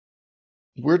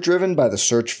We're driven by the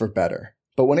search for better.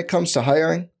 But when it comes to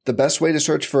hiring, the best way to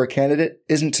search for a candidate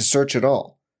isn't to search at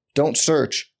all. Don't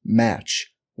search,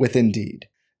 match with Indeed.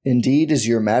 Indeed is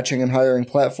your matching and hiring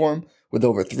platform with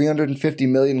over 350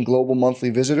 million global monthly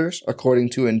visitors,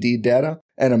 according to Indeed data,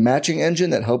 and a matching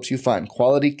engine that helps you find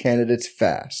quality candidates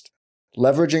fast.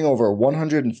 Leveraging over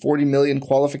 140 million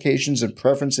qualifications and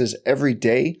preferences every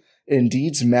day,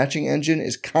 Indeed's matching engine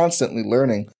is constantly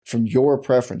learning from your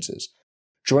preferences.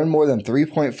 Join more than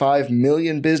 3.5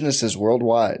 million businesses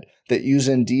worldwide that use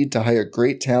Indeed to hire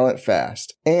great talent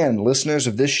fast. And listeners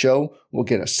of this show will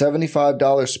get a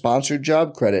 $75 sponsored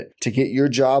job credit to get your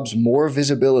jobs more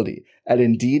visibility at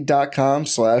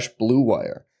Indeed.com/Blue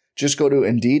Wire. Just go to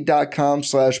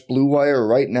Indeed.com/Blue Wire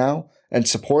right now and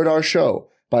support our show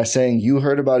by saying you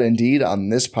heard about Indeed on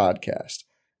this podcast.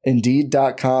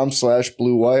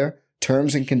 Indeed.com/Blue Wire.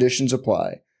 Terms and conditions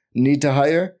apply. Need to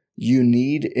hire? You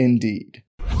need Indeed.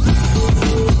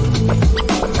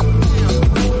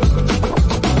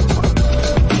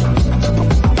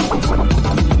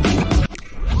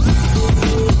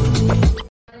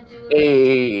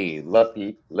 Hey,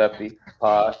 Lefty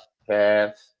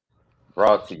podcast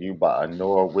brought to you by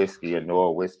Notre Whiskey,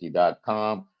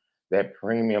 AnoraWhiskey.com. That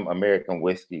premium American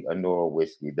whiskey,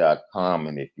 AnoraWhiskey.com.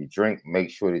 And if you drink, make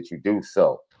sure that you do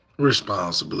so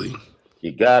responsibly.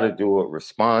 You got to do it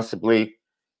responsibly.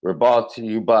 We're brought to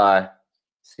you by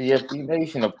CFD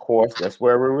Nation, of course. That's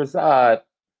where we reside.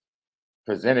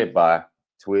 Presented by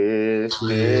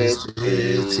Twisted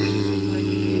Tea.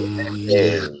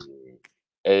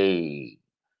 Hey,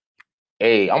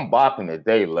 I'm bopping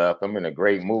today, love. I'm in a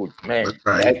great mood, man.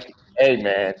 Right.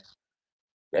 Man,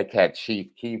 that cat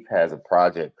Chief Keef has a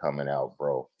project coming out,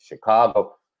 bro.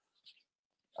 Chicago.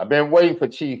 I've been waiting for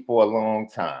Chief for a long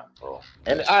time, bro.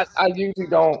 And I usually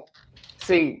don't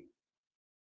see.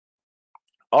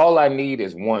 All I need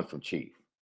is one from Chief,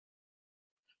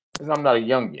 because I'm not a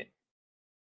youngin.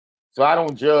 So I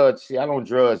don't judge. See, I don't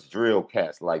judge drill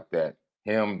cats like that.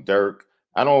 Him, Dirk.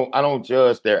 I don't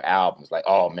judge their albums like,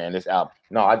 oh man, this album.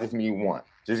 No, I just need one.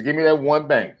 Just give me that one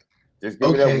banger. Just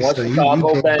give me that one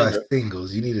Chicago banger.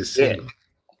 Singles. You need a single. Yeah,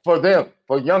 for them,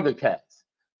 for younger cats,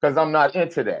 because I'm not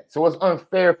into that. So it's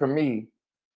unfair for me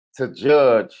to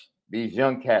judge these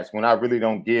young cats when I really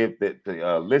don't give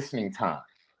the listening time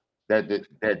that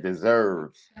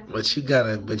deserves. But you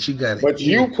gotta. But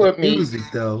you put me music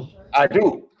though. I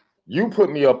do. You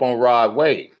put me up on Rod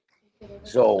Wave,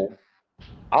 so.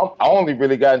 I only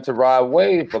really got into Rod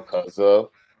Wave because of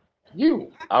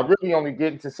you. I really only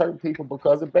get into certain people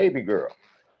because of Baby Girl.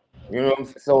 You know what I'm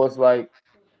saying? So it's like,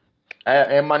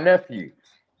 and my nephews.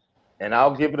 And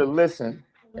I'll give it a listen.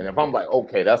 And if I'm like,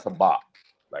 okay, that's a bop.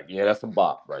 Like, yeah, that's a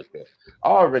bop right there. I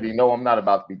already know I'm not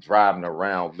about to be driving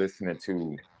around listening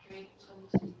to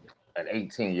an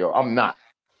 18-year-old. I'm not.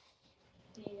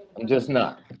 I'm just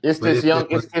not. It's this young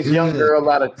girl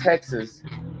out of Texas.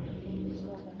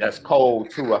 That's cold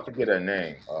too. I forget her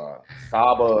name.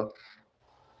 Saba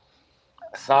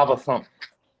something.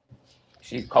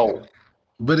 She's cold.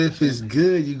 But if it's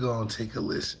good, you're gonna take a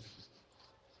listen.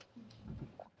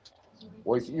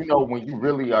 Well, you know, when you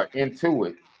really are into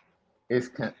it, it's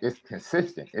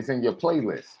consistent. It's in your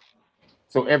playlist.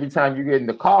 So every time you get in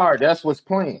the car, that's what's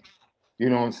playing. You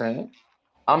know what I'm saying?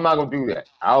 I'm not gonna do that.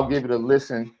 I'll give it a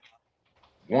listen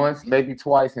once, maybe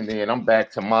twice, and then I'm back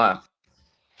to my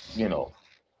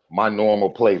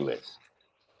normal playlist.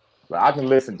 But I can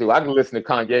listen to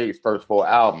Kanye's first 4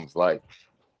 albums like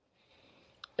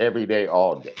every day,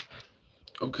 all day.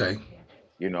 Okay.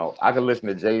 You know, I can listen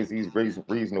to Jay-Z's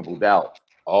Reasonable Doubt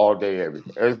all day, every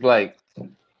day. It's like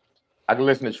I can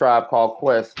listen to Tribe Called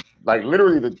Quest. Like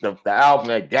literally the album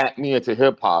that got me into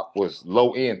hip hop was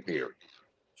Low End Theory.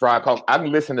 I can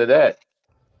listen to that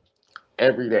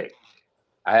every day.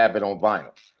 I have it on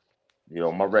vinyl. You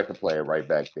know, my record player right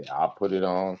back there. I'll put it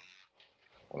on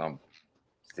when I'm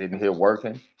sitting here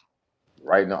working,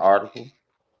 writing an article.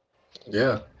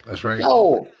 Yeah, that's right.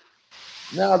 Yo,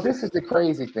 now this is the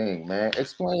crazy thing, man.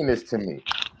 Explain this to me.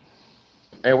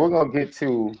 And we're going to get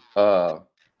to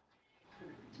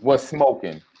what's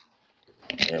smoking.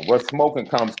 And what's smoking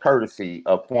comes courtesy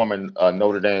of former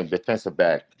Notre Dame defensive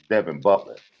back, Devin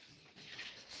Butler.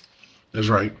 That's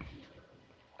right.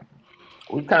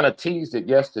 We kind of teased it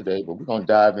yesterday, but we're going to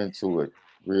dive into it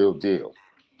real deal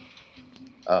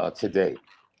today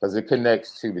because it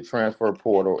connects to the transfer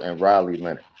portal and Riley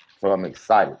Leonard. So I'm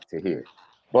excited to hear.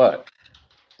 But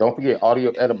don't forget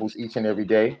audio edibles each and every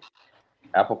day.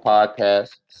 Apple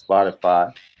Podcasts,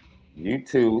 Spotify,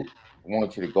 YouTube. I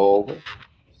want you to go over,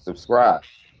 subscribe,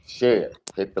 share,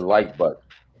 hit the like button.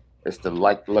 It's the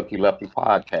Lucky Lefty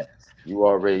podcast. You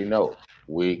already know.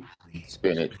 we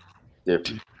spin it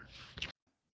different.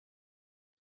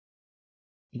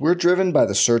 We're driven by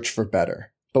the search for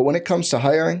better. But when it comes to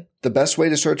hiring, the best way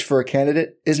to search for a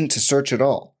candidate isn't to search at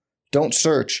all. Don't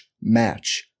search,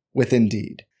 match with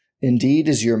Indeed. Indeed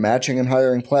is your matching and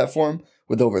hiring platform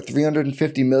with over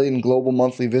 350 million global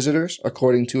monthly visitors,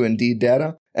 according to Indeed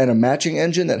data, and a matching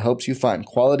engine that helps you find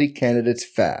quality candidates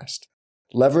fast.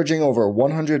 Leveraging over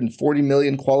 140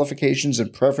 million qualifications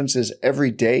and preferences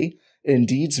every day,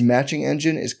 Indeed's matching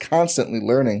engine is constantly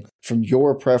learning from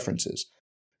your preferences.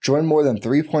 Join more than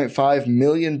 3.5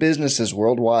 million businesses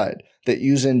worldwide that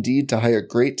use Indeed to hire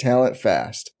great talent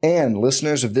fast. And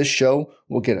listeners of this show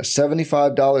will get a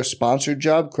 $75 sponsored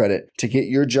job credit to get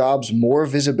your jobs more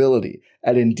visibility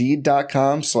at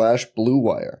Indeed.com/Blue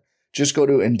Wire. Just go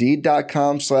to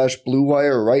Indeed.com/Blue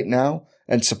Wire right now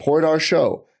and support our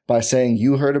show by saying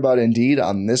you heard about Indeed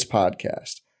on this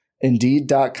podcast.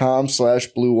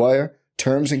 Indeed.com/Blue Wire.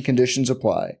 Terms and conditions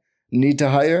apply. Need to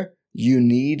hire? You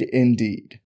need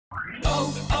Indeed.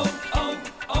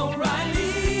 O'Reilly.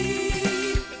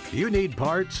 You need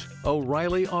parts?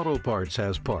 O'Reilly Auto Parts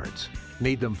has parts.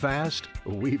 Need them fast?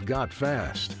 We've got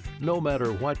fast. No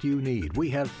matter what you need, we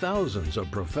have thousands of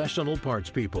professional parts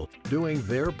people doing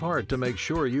their part to make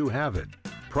sure you have it.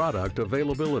 Product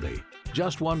availability.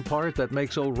 Just one part that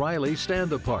makes O'Reilly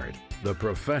stand apart. The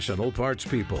professional parts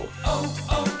people.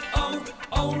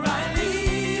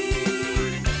 O'Reilly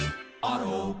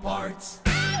Auto Parts.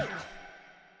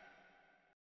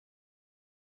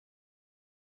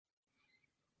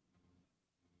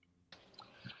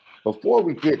 Before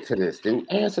we get to this, dude,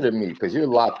 answer to me because you're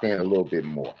locked in a little bit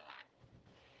more.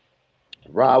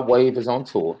 Rod Wave is on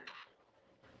tour.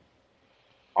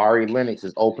 Ari Lennox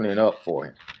is opening up for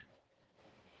him.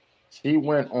 She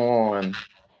went on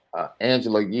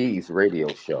Angela Yee's radio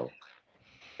show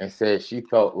and said she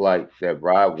felt like that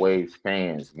Rod Wave's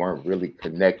fans weren't really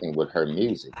connecting with her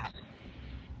music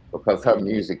because her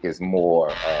music is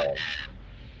more,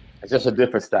 it's just a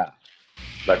different style.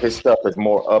 Like his stuff is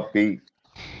more upbeat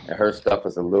and her stuff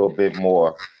is a little bit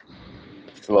more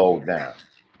slowed down.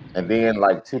 And then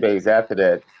like 2 days after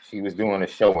that, she was doing a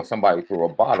show and somebody threw a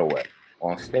bottle at her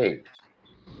on stage,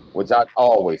 which I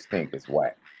always think is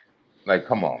whack. Like,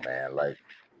 come on, man. Like,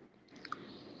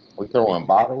 we throwing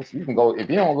bottles. You can go, if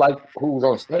you don't like who's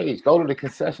on stage, go to the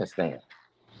concession stand.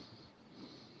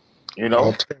 You know?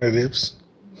 Alternatives.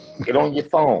 Get on your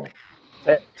phone.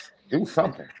 Text. Do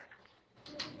something.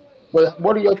 But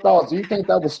what are your thoughts? Do you think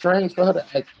that was strange for her to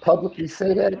publicly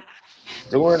say that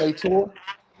during a tour?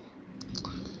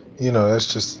 You know,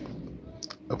 that's just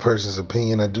a person's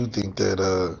opinion. I do think that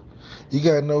you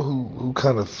gotta know who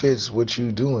kind of fits what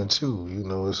you're doing too. You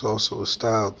know, it's also a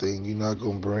style thing. You're not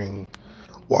gonna bring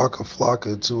Waka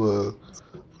Flocka to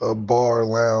a bar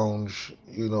lounge,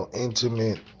 you know,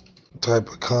 intimate type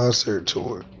of concert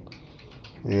tour.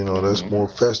 You know, that's more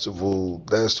festival,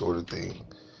 that sort of thing.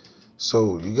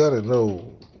 So you gotta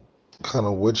know kind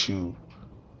of what you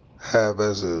have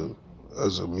as a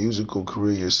musical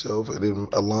career yourself, and then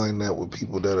align that with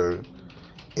people that are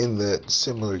in that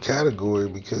similar category,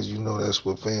 because you know that's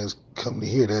what fans come to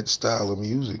hear, that style of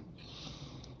music.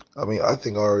 I mean, I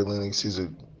think Ari Lennox is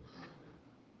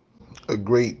a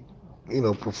great, you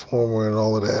know, performer and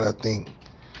all of that. I think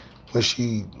when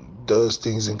she does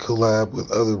things in collab with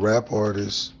other rap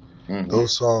artists,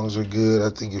 those songs are good. I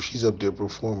think if she's up there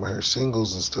performing her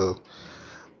singles and stuff,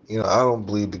 you know, I don't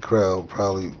believe the crowd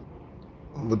probably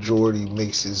majority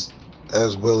mixes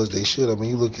as well as they should. I mean,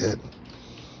 you look at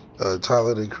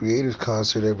Tyler the Creator's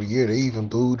concert every year, they even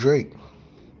boo Drake.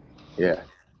 Yeah.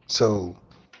 So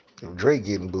if Drake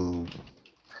getting booed,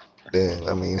 then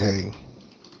I mean, hey,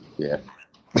 yeah,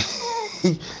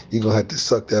 you're gonna have to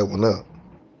suck that one up.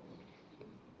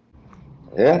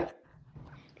 Yeah.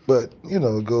 But you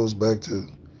know, it goes back to,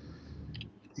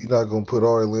 you're not gonna put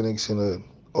Ari Lennox in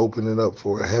opening up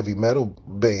for a heavy metal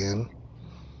band.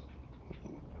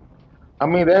 I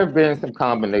mean, there have been some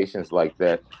combinations like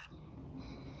that.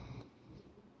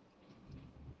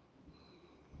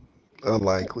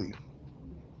 Unlikely.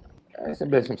 There's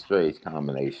been some strange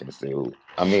combinations, dude.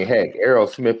 I mean, heck,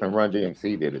 Aerosmith and Run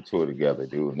DMC did a tour together,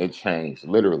 dude, and it changed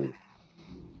literally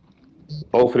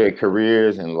both of their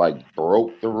careers and like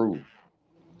broke through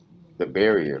the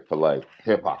barrier for like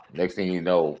hip hop. Next thing you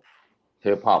know,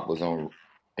 hip hop was on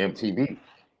MTV.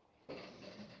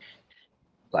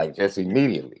 Like just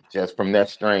immediately, just from that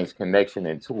strange connection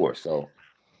and tour. So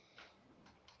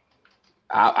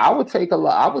I would take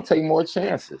I would take more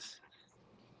chances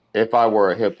if I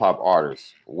were a hip hop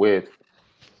artist with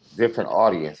different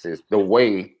audiences. The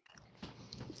way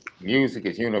music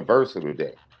is universal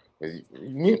today.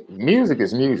 Music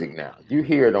is music now. You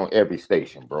hear it on every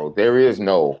station, bro. There is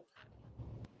no.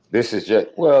 This is just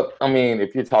well. I mean,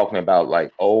 if you're talking about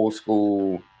like old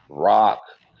school rock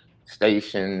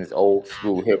stations, old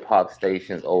school hip hop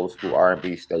stations, old school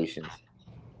R&B stations,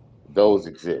 those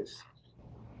exist.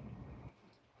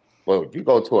 But if you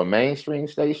go to a mainstream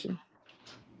station,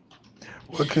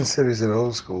 What considers it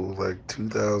old school, like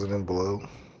 2000 and below?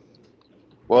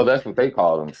 well, that's what they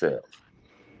call themselves.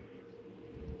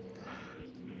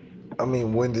 I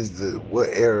mean, what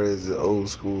era is the old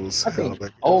school I sound think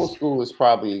like? old school is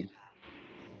probably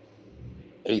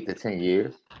 8 to 10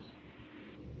 years.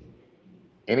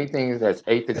 Anything that's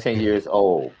 8 to 10 years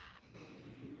old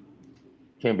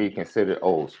can be considered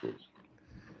old school.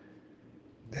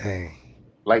 Dang.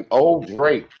 Like old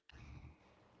Drake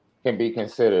can be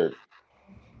considered.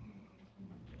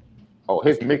 Oh,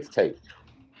 his mixtape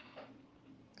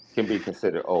can be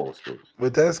considered old school.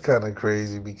 But that's kind of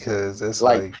crazy because that's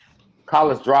Like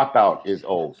College Dropout is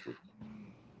old school.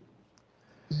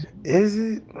 Is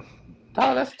it?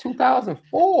 Oh, that's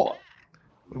 2004.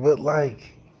 But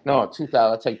like, No,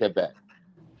 2000. I take that back.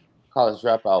 College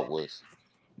Dropout was.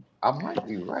 I might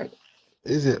be right.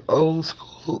 is it old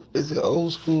school? Is it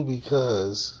old school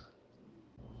because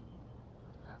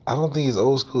I don't think it's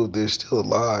old school if they're still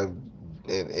alive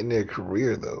in their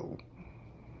career though.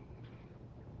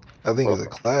 I think it's a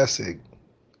classic.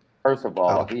 First of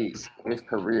all, his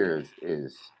career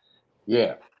is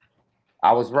yeah.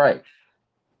 I was right.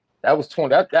 That was 20.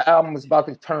 That album was about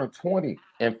to turn 20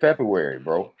 in February,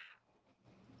 bro.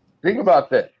 Think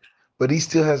about that. But he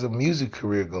still has a music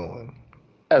career going.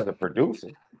 As a producer.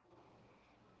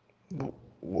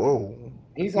 Whoa.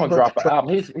 He's gonna drop an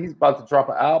album. He's about to drop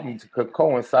an album to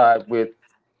coincide with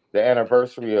the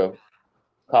anniversary of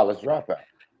College Dropout.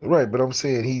 Right, but I'm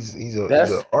saying he's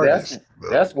an artist.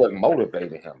 That's what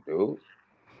motivated him, dude.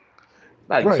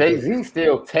 Like Right, Jay-Z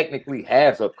still technically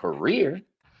has a career.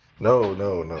 No.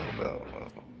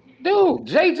 Dude,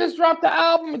 Jay just dropped the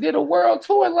album and did a world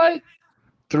tour like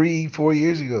 3-4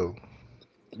 years ago.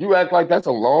 You act like that's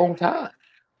a long time.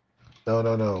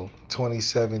 No.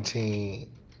 2017.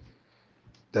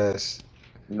 That's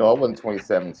no, it wasn't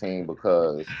 2017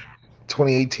 because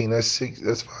 2018. That's 5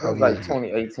 years. Like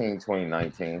 2018,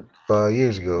 2019. 5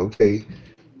 years ago. Okay.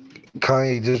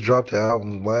 Kanye just dropped the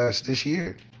album this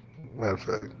year. Matter of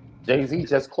fact. Jay-Z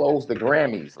just closed the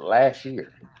Grammys last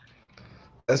year.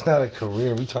 That's not a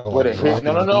career. We talking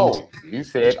about No. You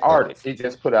said artist. He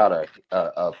just put out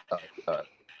a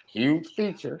huge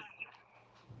feature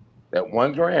that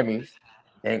won Grammys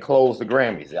and closed the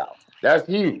Grammys out. That's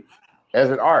huge as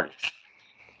an artist.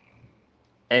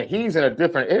 And he's in a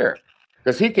different era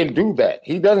because he can do that.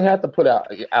 He doesn't have to put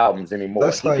out albums anymore.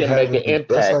 That's he like can make an impact.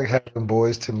 That's like having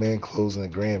Boys to Men closing the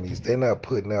Grammys. They're not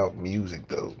putting out music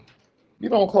though. You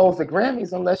don't close the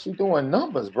Grammys unless you're doing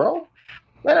numbers, bro.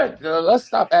 Let's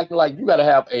stop acting like you got to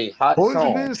have a hot Boys song.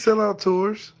 and Men sell out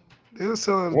tours. They'll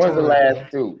sell out. When's the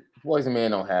last dude? Boys and Men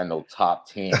don't have no top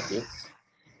 10 hits.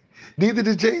 Neither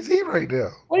does Jay-Z right now.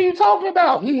 What are you talking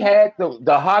about? He had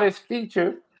the hottest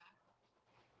feature,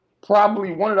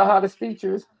 probably one of the hottest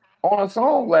features on a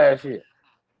song last year.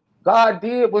 God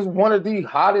Did was one of the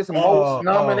hottest, most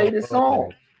nominated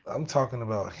songs. I'm talking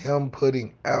about him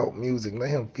putting out music, not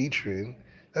him featuring.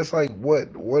 That's like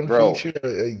what, one feature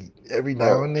every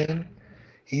now and then?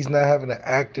 He's not having an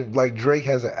active, like Drake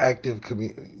has an active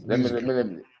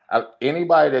music.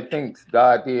 Anybody that thinks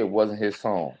God Did wasn't his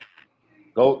song,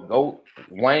 go.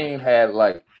 Wayne had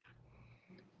like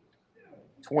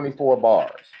 24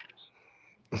 bars.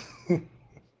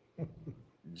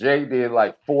 Jay did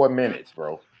like 4 minutes,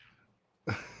 bro.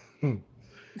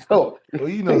 So, well,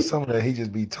 you know, some of that he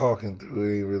just be talking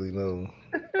through. He ain't really know.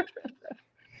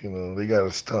 You know, they got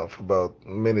a stunt for about a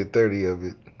minute 30 of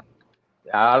it.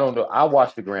 I don't know. I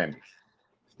watch the Grammys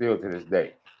still to this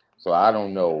day, so I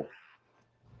don't know.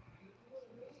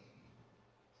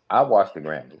 I watch the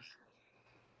Grammys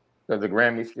because the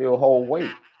Grammys still hold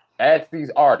weight. Ask these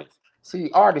artists.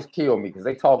 See, artists kill me because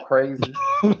they talk crazy.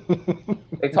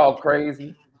 They talk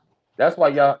crazy. That's why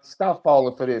y'all stop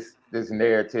falling for this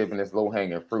narrative and this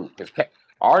low-hanging fruit. Because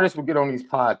artists will get on these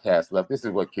podcasts. Left. This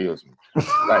is what kills me.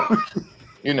 Like,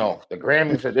 you know, the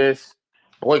Grammys are this.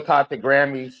 Boycott the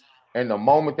Grammys. And the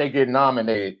moment they get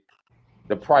nominated,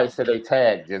 the price of their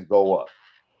tag just go up.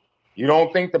 You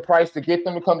don't think the price to get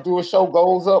them to come do a show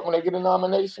goes up when they get a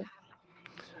nomination?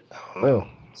 I don't know.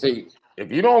 See,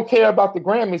 if you don't care about the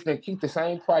Grammys, then keep the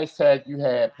same price tag you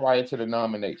had prior to the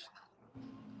nomination.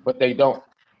 But they don't.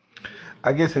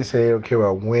 I guess they say they don't care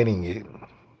about winning it.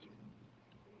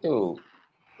 Dude,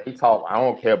 they talk, I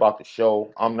don't care about the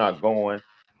show. I'm not going.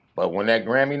 But when that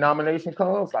Grammy nomination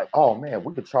comes, like, oh man,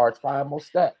 we could charge 5 more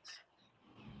stacks.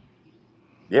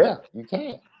 Yeah, you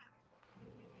can.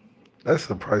 That's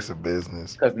the price of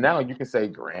business. Because now you can say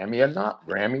Grammy or not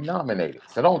Grammy nominated.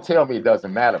 So don't tell me it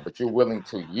doesn't matter, but you're willing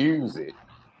to use it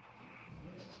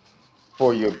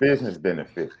for your business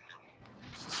benefit.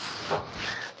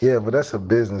 Yeah, but that's a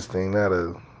business thing, not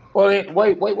a. Well,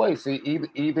 wait. See,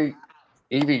 either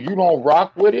you don't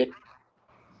rock with it,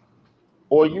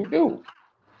 or you do.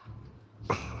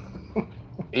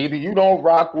 Either you don't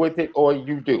rock with it, or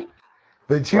you do.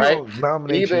 But you right? don't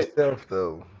nominate yourself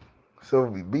though. So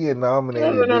being No.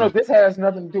 nominated. This has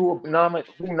nothing to do with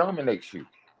who nominates you.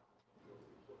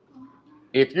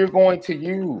 If you're going to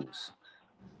use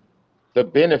the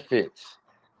benefits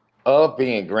of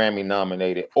being Grammy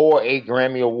nominated or a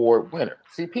Grammy Award winner.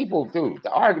 See, people do.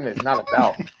 The argument is not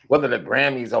about whether the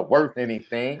Grammys are worth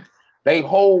anything. They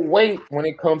hold weight when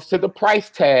it comes to the price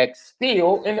tag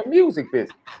still in the music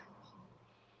business.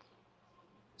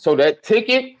 So that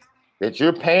ticket that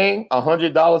you're paying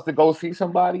 $100 to go see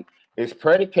somebody is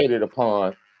predicated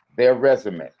upon their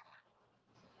resume.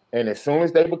 And as soon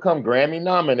as they become Grammy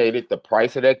nominated, the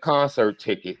price of that concert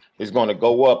ticket is going to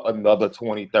go up another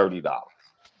 $20, $30.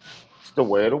 It's the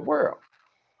way of the world.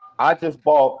 I just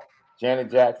bought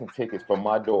Janet Jackson tickets for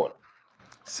my daughter.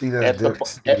 See, that's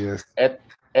different.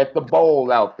 At the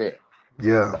bowl out there.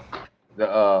 Yeah.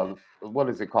 The what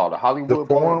is it called? The Hollywood the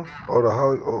Forum Bowl? Or the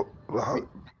Hollywood?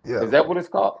 Yeah. Is that what it's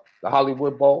called? The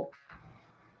Hollywood Bowl?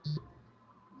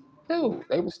 Dude,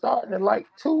 they were starting at like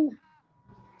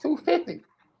 $250.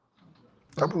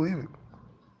 I believe it.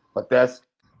 But that's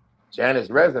Janet's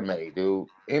resume, dude.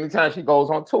 Anytime she goes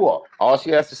on tour, all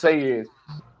she has to say is,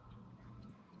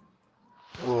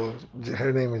 well,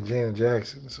 her name is Janet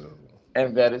Jackson, so.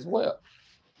 And that as well.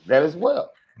 That's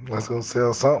gonna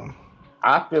sell something.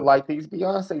 I feel like these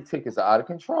Beyonce tickets are out of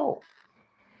control.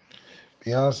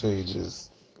 Beyonce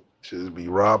just be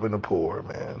robbing the poor,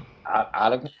 man.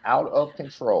 Out of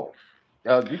control.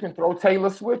 You can throw Taylor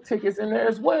Swift tickets in there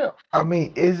as well. I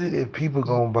mean, is it if people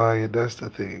gonna buy it? That's the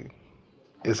thing.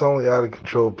 It's only out of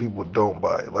control if people don't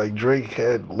buy it. Like Drake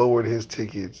had lowered his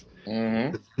tickets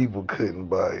because people couldn't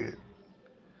buy it.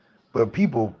 But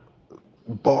people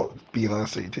bought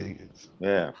Beyonce tickets.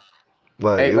 Yeah.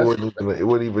 Like it wasn't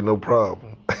even no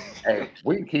problem. Hey,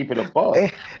 we can keep it above.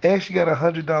 And she got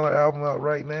 $100 album out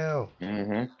right now.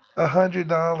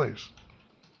 $100.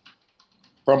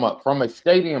 From a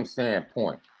stadium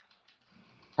standpoint,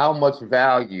 how much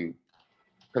value?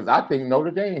 Because I think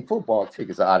Notre Dame football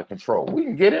tickets are out of control. We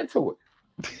can get into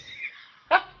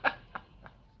it.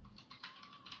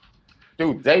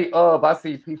 Dude, day of, I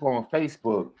see people on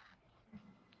Facebook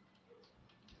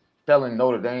selling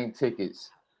Notre Dame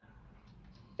tickets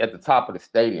at the top of the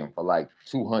stadium for like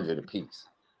 $200 a piece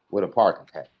with a parking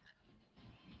pack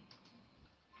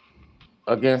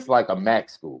against like a MAC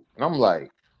school. And I'm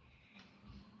like,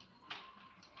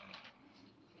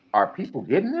 are people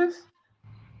getting this?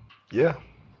 Yeah.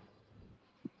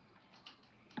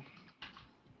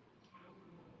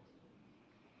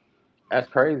 That's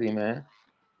crazy, man.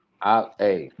 I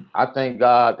thank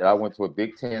God that I went to a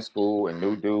Big Ten school and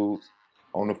knew dudes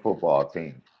on the football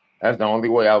team. That's the only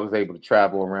way I was able to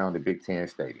travel around the Big Ten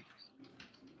stadiums.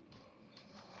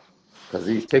 Because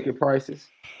these ticket prices,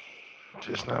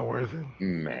 just not worth it.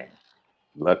 Man,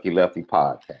 Lucky Lefty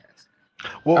podcast.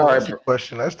 Well, that's the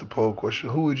question. That's the poll question.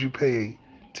 Who would you pay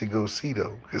to go see,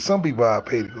 though? Because some people I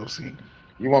pay to go see.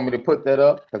 You want me to put that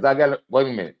up? Because I got to, wait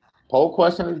a minute. Poll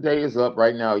question of the day is up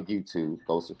right now at YouTube.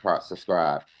 Go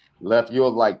subscribe. Left,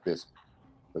 you'll like this.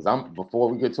 Because before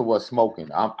we get to what's smoking,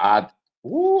 I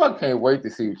can't wait to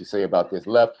see what you say about this.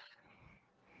 Left,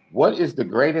 what is the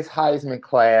greatest Heisman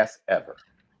class ever?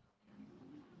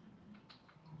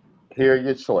 Here are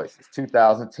your choices.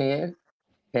 2010,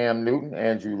 Cam Newton,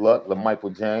 Andrew Luck,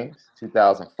 LaMichael James.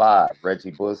 2005,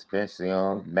 Reggie Bush, Vince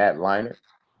Young, Matt Leonard.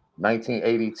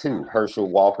 1982, Herschel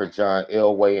Walker, John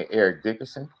Elway, and Eric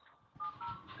Dickerson.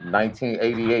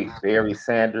 1988, Barry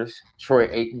Sanders, Troy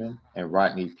Aikman, and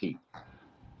Rodney Peete,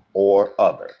 or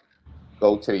other.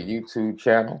 Go to the YouTube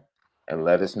channel and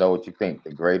let us know what you think.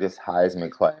 The greatest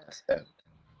Heisman class ever.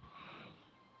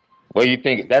 What do you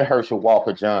think? That Herschel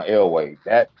Walker, John Elway,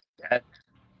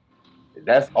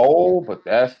 that's old, but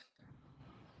that's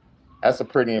a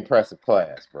pretty impressive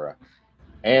class, bro.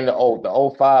 And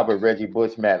the 05 with Reggie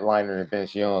Bush, Matt Leonard, and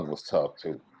Vince Young was tough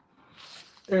too.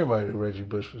 Everybody, Reggie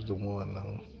Bush was the one,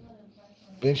 though.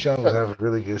 Vince Young was having a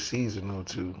really good season, though,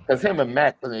 too. Because him and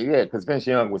Matt, because Vince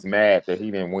Young was mad that he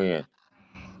didn't win.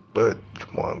 But,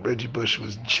 come on, Reggie Bush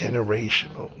was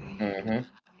generational. Mm-hmm.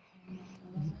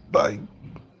 Like,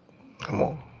 come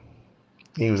on.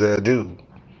 He was that dude.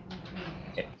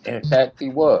 In fact, he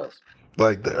was.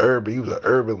 Like he was an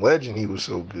urban legend. He was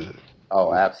so good.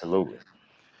 Oh, absolutely.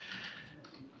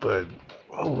 But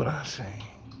what would I say?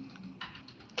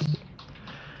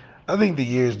 I think the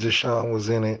years Deshaun was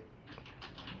in it,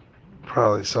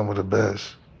 probably some of the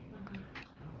best.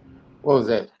 What was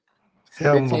that?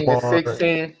 Him, 15 and Lamar,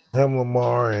 16?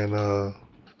 Lamar, and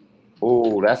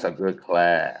Oh, that's a good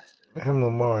class.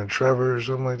 Lamar and Trevor or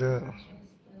something like that.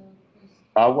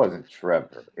 I wasn't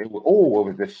Trevor. It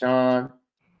was Deshaun,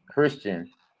 Christian.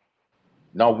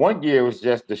 No, one year it was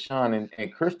just Deshaun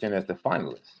and Christian as the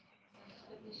finalists.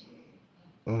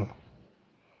 Mm.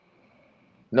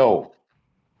 No,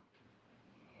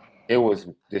 it was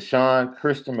Deshaun,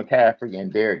 Christian McCaffrey,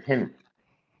 and Derrick Henry.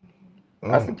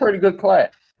 That's a pretty good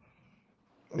class.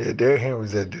 Yeah, Derrick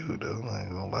Henry's that dude, though. I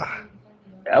ain't gonna lie.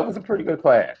 That was a pretty good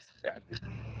class.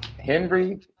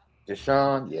 Henry,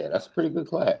 Deshaun, yeah, that's a pretty good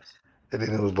class. And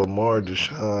then it was Lamar,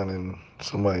 Deshaun, and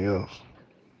somebody else.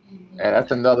 And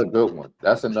that's another good one.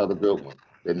 That's another good one.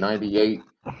 The 98,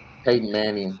 Peyton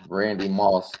Manning, Randy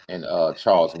Moss, and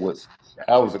Charles Woodson.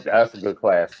 That's a good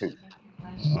class too.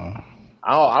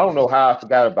 I don't know how I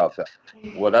forgot about that.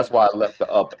 Well, that's why I left the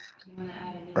oven.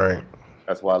 Right.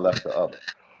 That's why I left the oven.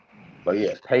 But yeah,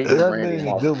 There Peyton, hasn't Randy been any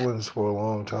Moss. good ones for a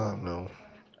long time, though.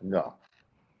 No.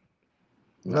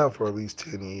 Not for at least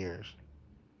 10 years.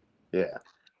 Yeah.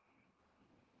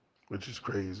 Which is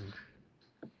crazy.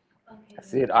 I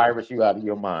said, Irish, you out of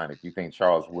your mind if you think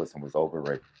Charles Woodson was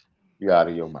overrated. You out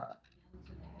of your mind.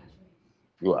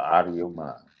 You are out of your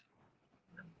mind.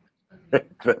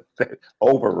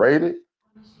 Overrated?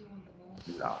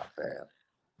 Nah, fam.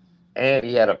 And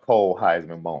he had a cold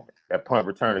Heisman moment. That punt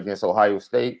return against Ohio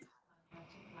State.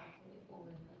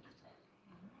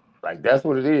 Like that's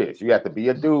what it is. You have to be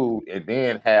a dude and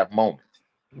then have moments.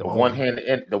 The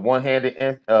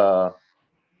one-handed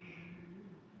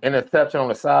interception on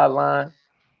the sideline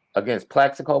against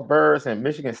Plaxico Burrs in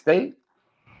Michigan State.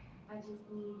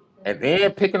 And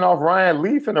then picking off Ryan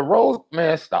Leaf in the Rose.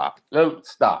 Man, stop.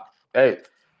 Stop. Hey,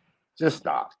 just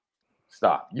stop.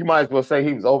 Stop. You might as well say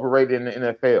he was overrated in the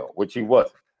NFL, which he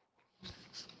wasn't.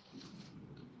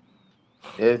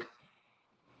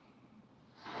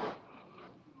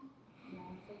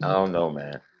 I don't know,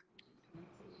 man.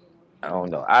 I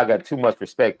don't know. I got too much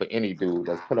respect for any dude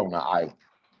that's put on the island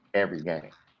every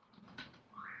game.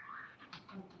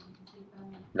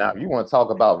 Now, if you want to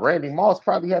talk about Randy Moss,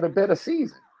 probably had a better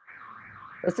season.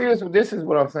 Let's see, this is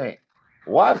what I'm saying.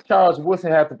 Why does Charles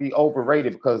Woodson have to be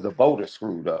overrated because the voters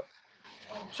screwed up?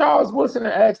 Charles Woodson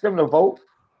asked them to vote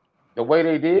the way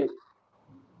they did.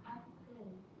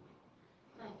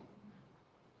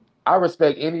 I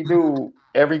respect any dude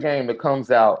every game that comes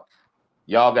out.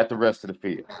 Y'all got the rest of the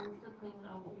field.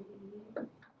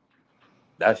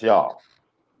 That's y'all.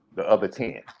 The other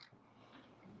 10.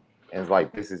 And it's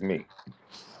like, this is me.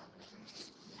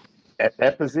 At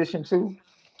that position, too,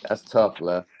 that's tough,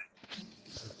 Left.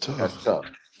 That's tough.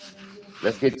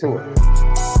 Let's get to it.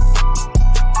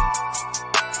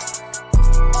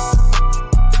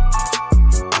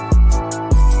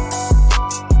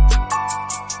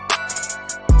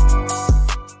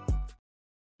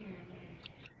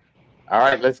 All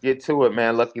right, let's get to it,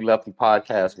 man. Lucky Lefty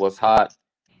podcast. What's hot?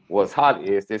 What's hot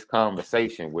is this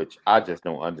conversation, which I just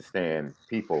don't understand.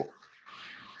 People,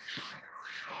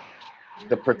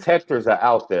 the protectors are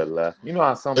out there, Left. You know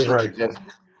how some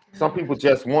people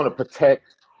just want to protect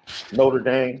Notre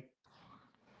Dame,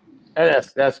 and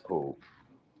that's cool.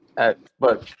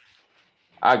 But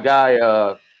our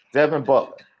guy Devin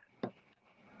Butler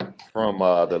from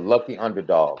the Lucky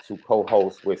Underdogs, who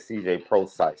co-hosts with CJ Pro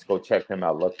Sites. Go check them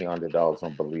out, Lucky Underdogs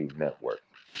on Believe Network.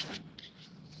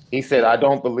 He said, I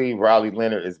don't believe Riley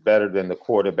Leonard is better than the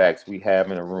quarterbacks we have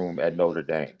in the room at Notre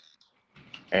Dame.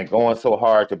 And going so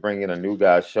hard to bring in a new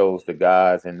guy shows the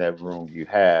guys in that room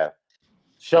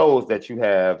shows that you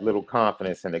have little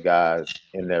confidence in the guys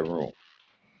in that room.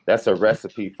 That's a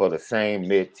recipe for the same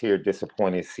mid-tier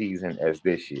disappointing season as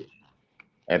this year.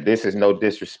 And this is no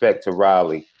disrespect to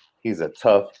Riley. He's a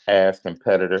tough-ass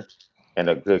competitor and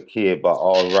a good kid by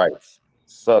all rights.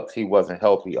 Sucks he wasn't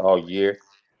healthy all year.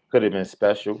 Could have been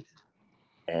special.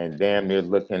 And damn near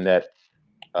looking at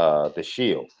the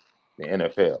Shield, the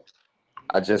NFL.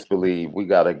 I just believe we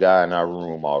got a guy in our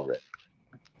room already.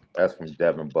 That's from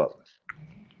Devin Butler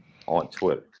on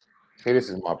Twitter. See, this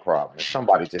is my problem.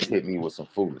 Somebody just hit me with some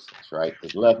foolishness, right?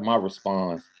 It left my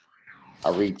response. I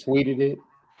retweeted it,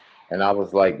 and I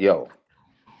was like, yo,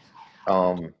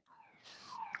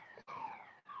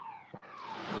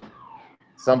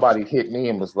 somebody hit me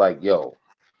and was like, yo,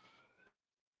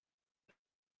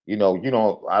 you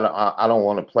don't. I don't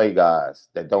want to play guys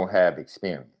that don't have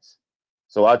experience.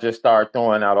 So I just started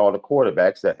throwing out all the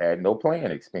quarterbacks that had no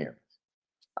playing experience.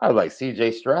 I was like,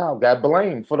 C.J. Stroud got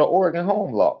blamed for the Oregon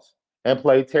home loss and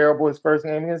played terrible his first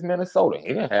game against Minnesota. He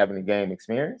didn't have any game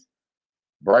experience.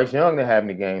 Bryce Young didn't have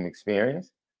any game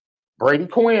experience. Brady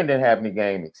Quinn didn't have any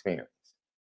game experience.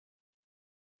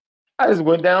 I just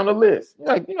went down the list. You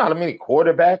know how many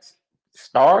quarterbacks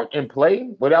start and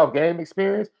play without game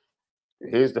experience?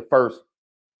 Here's the first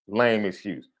lame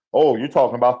excuse. Oh, you're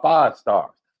talking about 5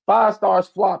 stars. 5 stars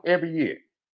flop every year.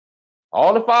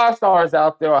 All the 5 stars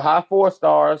out there are high 4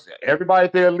 stars. Everybody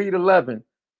at the Elite 11.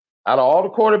 Out of all the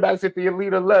quarterbacks at the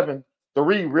Elite 11,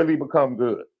 3 really become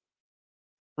good.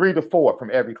 3 to 4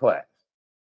 from every class.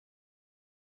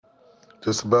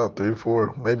 Just about 3,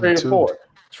 4, maybe 3 to 2. 4.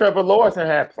 Trevor Lawrence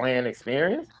had playing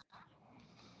experience.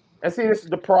 And see, this is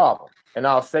the problem. And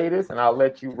I'll say this and I'll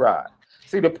let you ride.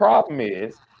 See, the problem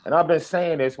is, and I've been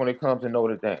saying this when it comes to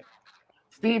Notre Dame,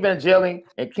 Steve Angeli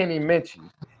and Kenny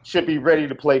Minchey should be ready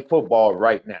to play football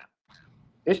right now.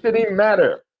 It shouldn't even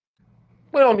matter.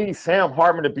 We don't need Sam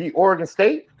Hartman to beat Oregon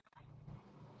State.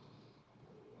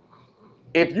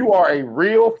 If you are a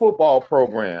real football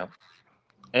program,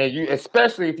 and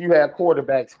especially if you have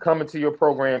quarterbacks coming to your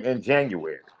program in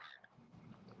January,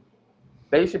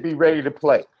 they should be ready to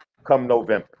play come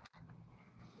November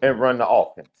and run the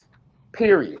offense.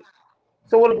 Period.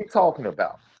 So what are we talking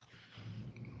about?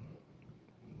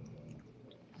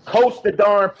 Coach the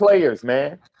darn players,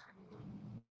 man.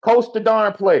 Coach the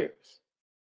darn players.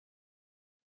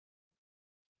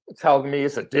 You're telling me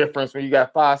it's a difference when you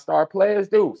got 5-star players,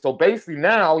 dude. So basically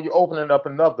now you're opening up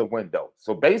another window.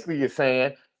 So basically you're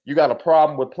saying you got a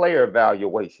problem with player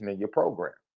evaluation in your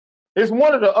program. It's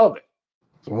one or the other.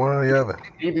 It's one or the other.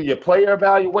 Either your player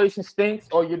evaluation stinks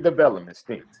or your development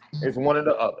stinks. It's one or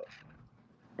the other.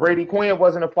 Brady Quinn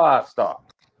wasn't a 5-star.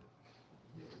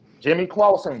 Jimmy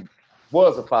Clausen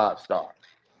was a 5-star.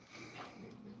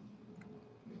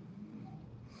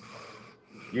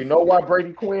 You know why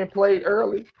Brady Quinn played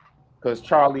early? Because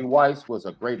Charlie Weiss was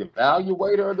a great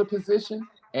evaluator of the position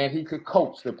and he could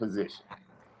coach the position.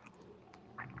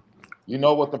 You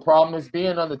know what the problem is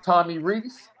being under Tommy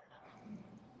Rees?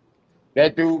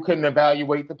 That dude couldn't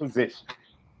evaluate the position.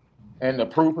 And the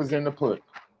proof is in the pudding.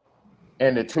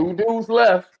 And the 2 dudes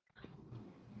left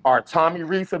are Tommy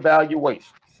Rees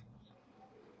evaluations.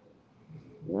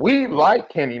 We like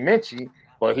Kenny Minchey,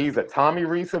 but he's a Tommy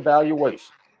Rees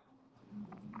evaluation.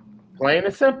 Plain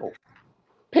and simple.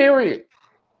 Period.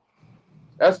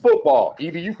 That's football.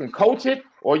 Either you can coach it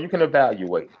or you can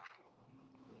evaluate it.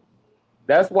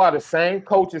 That's why the same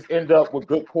coaches end up with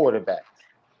good quarterbacks.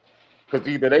 Because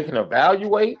either they can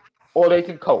evaluate or they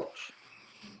can coach.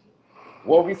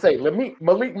 What we say,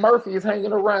 Malik Murphy is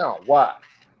hanging around. Why?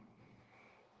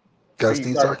 Got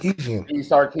Steve Sarkisian. Steve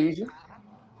Sarkisian.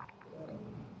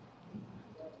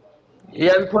 He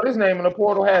hasn't put his name in the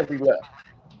portal, has he left?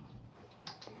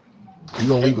 You're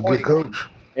going to leave a good coach.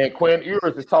 And Quinn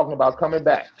Ewers is talking about coming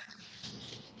back.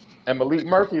 And Malik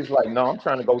Murphy is like, no, I'm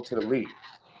trying to go to the league.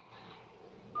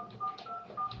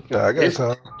 Yeah, I got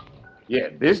time. Yeah,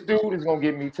 this dude is going to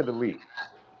get me to the league.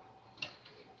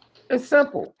 It's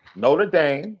simple. Notre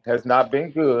Dame has not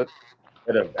been good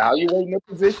at evaluating the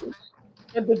position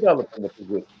and developing the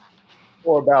position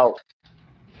for about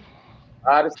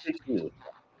 5 to 6 years.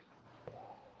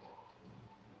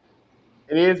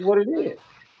 It is what it is.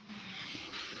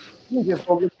 You just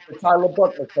go listen to Tyler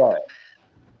Buckner class.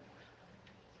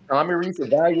 Tommy Rees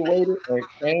evaluated and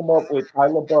came up with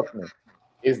Tyler Buckner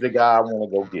is the guy I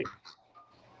want to go get.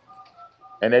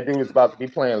 And that dude is about to be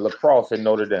playing lacrosse at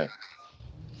Notre Dame.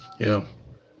 Yeah.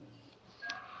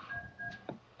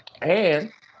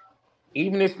 And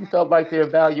even if you felt like the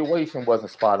evaluation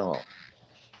wasn't spot on,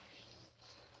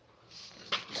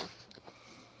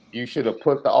 you should have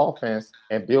put the offense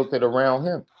and built it around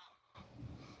him.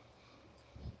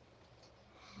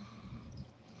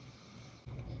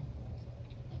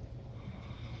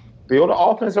 Build an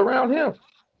offense around him.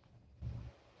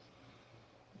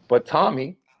 But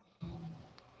Tommy,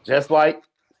 just like,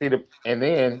 and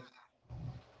then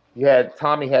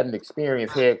Tommy had an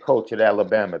experienced head coach at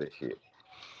Alabama this year.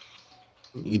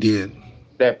 He did.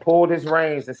 That pulled his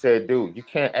reins and said, dude, you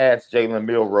can't ask Jalen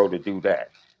Milroe to do that.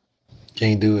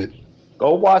 Can't do it.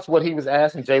 Go watch what he was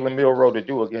asking Jalen Milroe to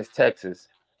do against Texas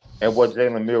and what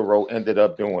Jalen Milroe ended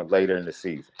up doing later in the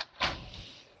season.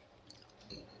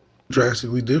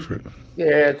 Drastically different.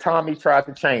 Yeah, Tommy tried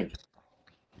to change it.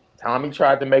 Tommy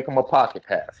tried to make him a pocket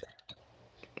passer.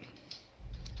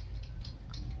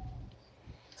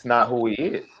 It's not who he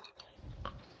is.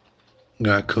 You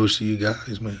gotta coach to you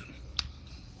guys, man.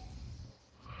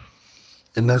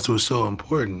 And that's what's so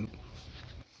important.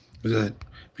 Is that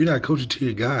if you're not coaching to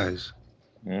your guys,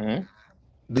 Mm-hmm.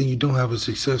 then you don't have a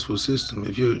successful system.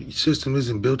 If your system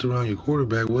isn't built around your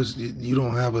quarterback, you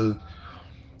don't have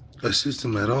a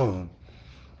system at all.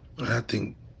 And I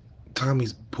think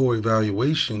Tommy's poor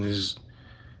evaluation is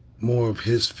more of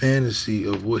his fantasy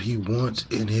of what he wants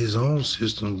in his own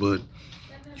system, but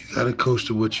you got to coach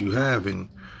to what you have. And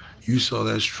you saw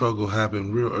that struggle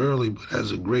happen real early, but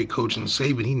as a great coach in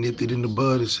Saban, he nipped it in the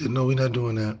bud and said, no, we're not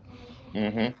doing that.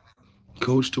 Mm-hmm.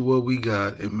 Coach to what we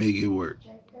got and make it work.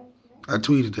 I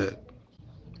tweeted that.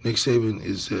 Nick Saban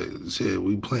said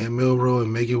we playing Milrow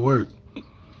and make it work.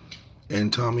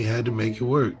 And Tommy had to make it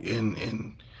work.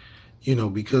 And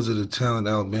because of the talent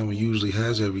Alabama usually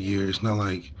has every year, it's not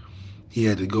like he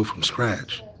had to go from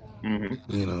scratch.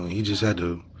 Mm-hmm. He just had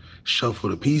to shuffle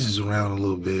the pieces around a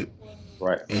little bit,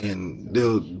 Right. and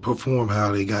they'll perform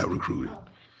how they got recruited.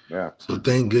 Yeah. So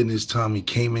thank goodness Tommy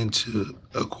came into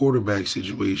a quarterback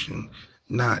situation,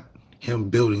 not him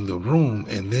building the room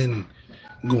and then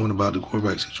going about the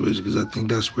quarterback situation, because I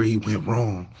think that's where he went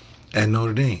wrong at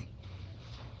Notre Dame.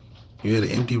 You had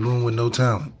an empty room with no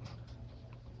talent.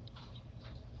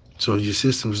 So your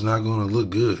system's not going to look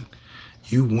good.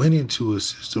 You went into a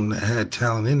system that had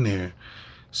talent in there,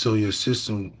 so your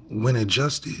system, when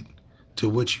adjusted to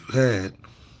what you had,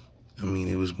 I mean,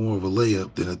 it was more of a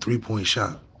layup than a three-point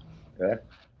shot. Yeah.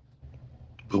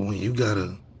 But when you got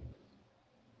to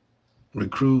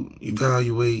recruit,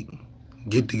 evaluate,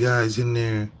 get the guys in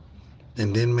there,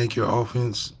 and then make your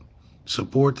offense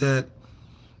support that,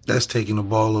 that's taking the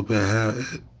ball up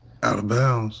out of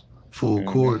bounds, full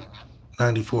court,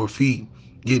 94 feet,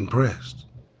 getting pressed.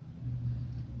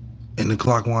 And the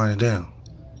clock winding down.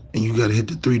 And you got to hit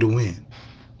the three to win.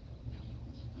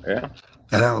 Yeah.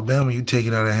 At Alabama, you take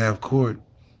it out of half court.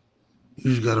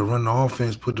 You just got to run the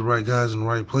offense, put the right guys in the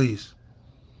right place.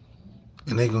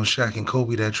 And they're going to Shaq and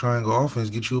Kobe that triangle offense,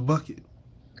 get you a bucket.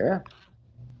 Yeah.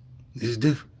 It's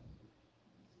different.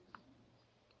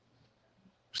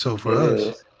 So for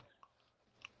us,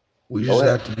 we just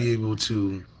have to be able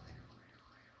to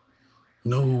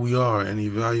know who we are and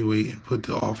evaluate and put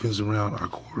the offense around our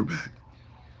quarterback.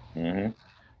 Mm-hmm.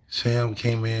 Sam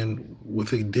came in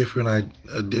with a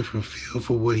different feel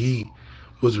for what he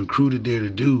was recruited there to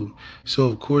do. So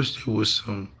of course there was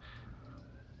some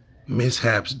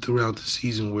mishaps throughout the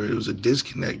season where it was a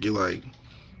disconnect. You're like,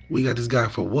 we got this guy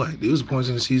for what? There was points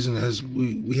in the season as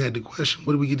we had to question,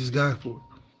 what did we get this guy for?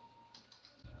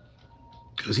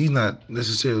 Because he's not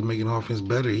necessarily making offense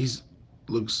better. He's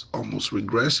looks almost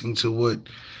regressing to what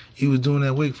he was doing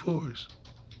at Wake Forest.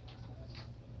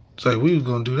 It's like, we were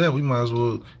going to do that. We might as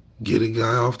well get a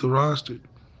guy off the roster.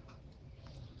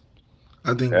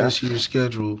 I think this year's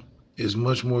schedule is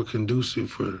much more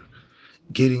conducive for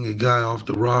getting a guy off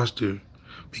the roster,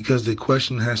 because the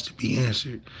question has to be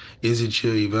answered. Is it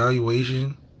your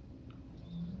evaluation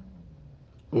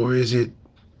or is it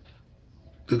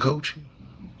the coaching?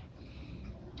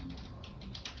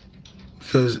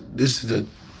 Because it's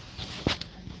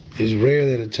rare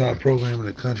that a top program in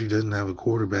the country doesn't have a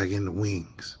quarterback in the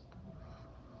wings.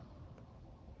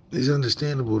 It's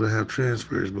understandable to have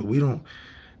transfers, but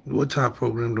what top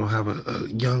program don't have a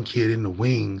young kid in the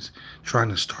wings trying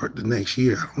to start the next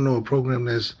year? I don't know a program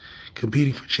that's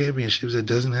competing for championships that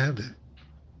doesn't have that.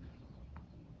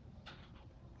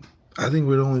 I think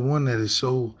we're the only one that is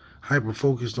so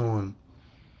hyper-focused on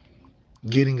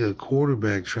getting a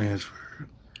quarterback transfer.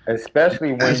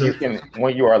 Especially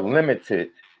when you are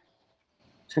limited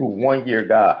to 1 year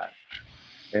guys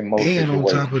in most situations. And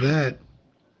on top of that,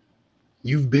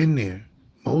 you've been there.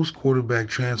 Most quarterback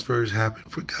transfers happen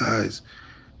for guys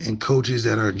and coaches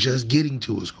that are just getting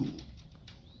to a school.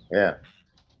 Yeah.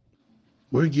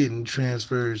 We're getting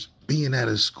transfers being at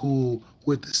a school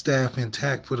with the staff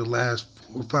intact for the last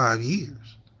 4 or 5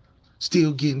 years.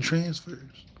 Still getting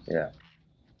transfers. Yeah.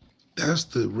 That's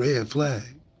the red flag.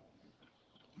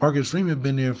 Marcus Freeman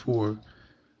been there for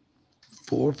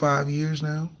 4 or 5 years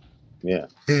now. Yeah.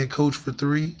 Head coach for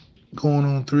 3, going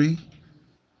on 3.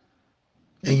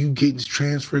 And you getting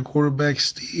transfer quarterback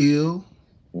still.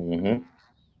 Mm-hmm.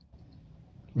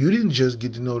 You didn't just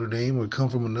get to Notre Dame or come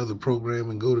from another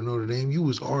program and go to Notre Dame. You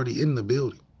was already in the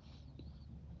building.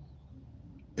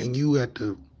 And you at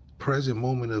the present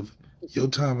moment of your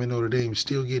time in Notre Dame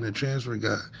still getting a transfer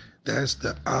guy. That's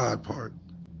the odd part.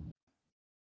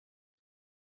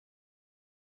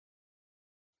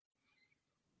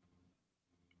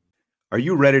 Are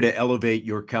you ready to elevate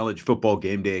your college football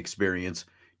game day experience?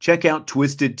 Check out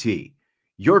Twisted Tea,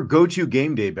 your go-to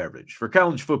game day beverage for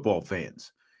college football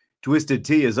fans. Twisted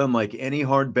Tea is unlike any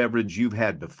hard beverage you've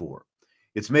had before.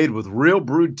 It's made with real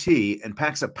brewed tea and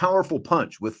packs a powerful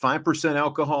punch with 5%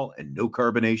 alcohol and no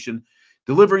carbonation,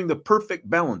 delivering the perfect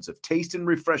balance of taste and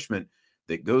refreshment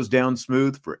that goes down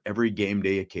smooth for every game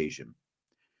day occasion.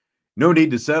 No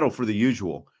need to settle for the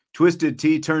usual. Twisted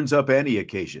Tea turns up any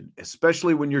occasion,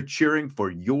 especially when you're cheering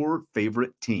for your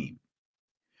favorite team.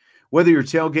 Whether you're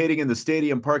tailgating in the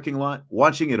stadium parking lot,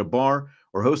 watching at a bar,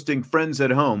 or hosting friends at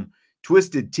home,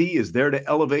 Twisted Tea is there to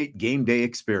elevate game day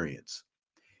experience.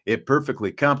 It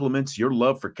perfectly complements your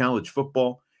love for college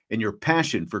football and your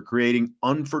passion for creating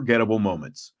unforgettable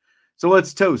moments. So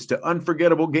let's toast to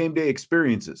unforgettable game day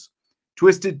experiences.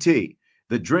 Twisted Tea,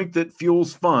 the drink that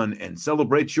fuels fun and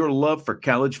celebrates your love for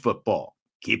college football.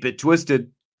 Keep it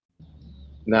twisted.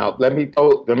 Now, let me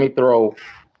throw,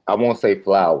 I won't say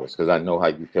flowers because I know how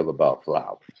you feel about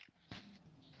flowers.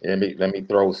 Let me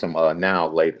throw some now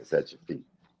laters at your feet.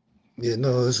 Yeah,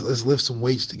 no, let's lift some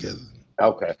weights together.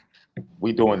 Okay.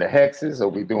 We doing the hexes or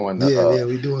we doing the yeah,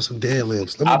 we doing some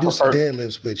deadlifts. Let me do some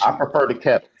deadlifts with you. I prefer the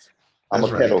kettles. I'm a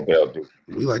kettlebell dude.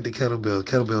 We like the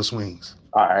kettlebell swings.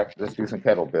 All right, let's do some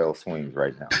kettlebell swings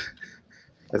right now.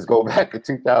 Let's go back to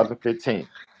 2015.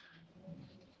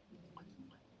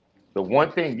 The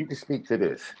one thing you can speak to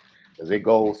this, as it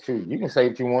goes to, you can say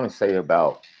what you want to say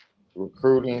about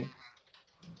recruiting.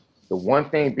 The one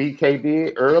thing BK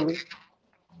did early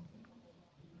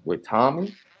with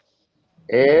Tommy,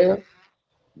 Ev,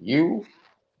 you,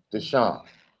 Deshaun.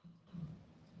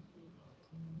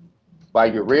 By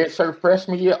your red shirt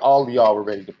freshman year, all of y'all were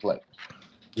ready to play.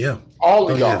 Yeah. All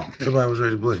of y'all. Yeah. Everybody was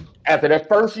ready to play. After that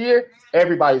first year,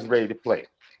 everybody's ready to play.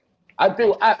 I'm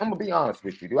going to be honest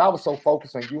with you, dude. I was so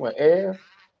focused on you and Ev.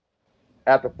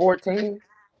 After 14,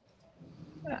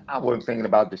 I wasn't thinking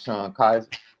about Deshaun Kaiser.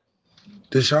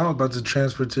 Deshaun was about to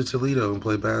transfer to Toledo and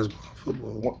play basketball,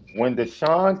 football. When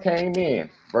Deshaun came in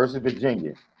versus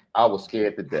Virginia, I was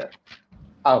scared to death.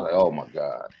 I was like, oh, my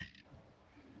God.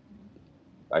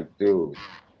 Like, dude,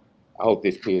 I hope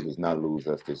this kid does not lose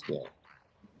us this game.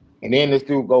 And then this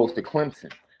dude goes to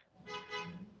Clemson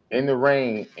in the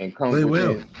rain and comes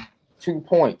within 2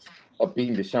 points of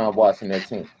beating Deshaun Watson, that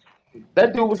team.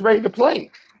 That dude was ready to play.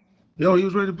 Yo, he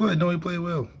was ready to play. No, he played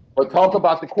well. But talk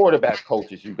about the quarterback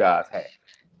coaches you guys had.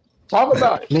 Talk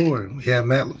about it. Yeah,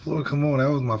 Matt LaFleur. Come on, that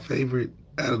was my favorite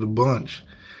out of the bunch.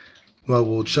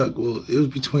 Well, Chuck. Well, it was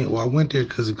between. Well, I went there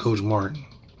because of Coach Martin,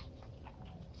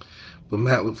 but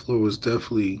Matt LaFleur was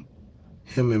definitely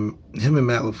him and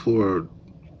Matt LaFleur.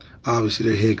 Obviously,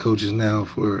 they're head coaches now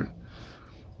for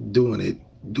doing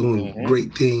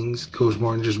great things. Coach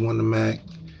Martin just won the MAC.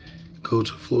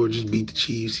 Coach LaFleur just beat the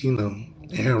Chiefs. You know,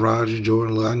 Aaron Rodgers,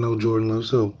 Jordan Love. I know Jordan Love,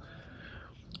 so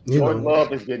Jordan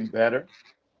Love is getting better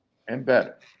and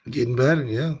better. Getting better,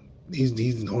 yeah.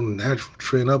 He's on a natural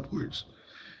trend upwards.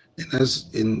 And that's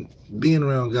in being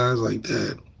around guys like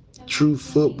that, true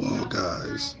football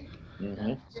guys.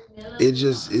 Mm-hmm. It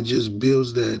just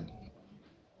builds that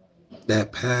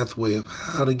pathway of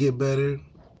how to get better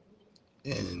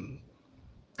and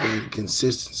the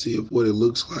consistency of what it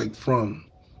looks like from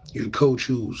your coach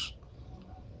who's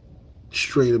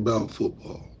straight about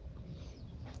football.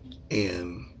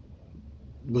 And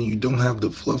when you don't have the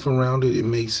fluff around it, it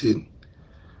makes it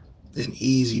an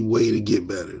easy way to get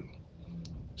better.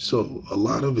 So a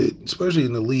lot of it, especially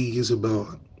in the league, is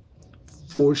about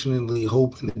fortunately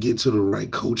hoping to get to the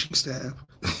right coaching staff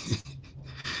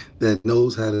that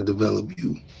knows how to develop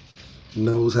you,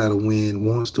 knows how to win,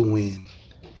 wants to win.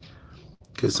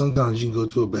 Because sometimes you can go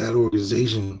to a bad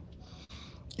organization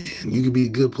and you could be a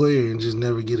good player and just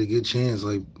never get a good chance,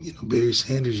 like Barry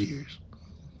Sanders years.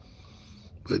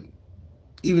 But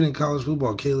even in college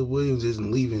football, Caleb Williams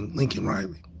isn't leaving Lincoln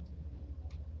Riley.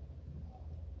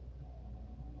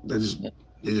 It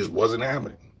just wasn't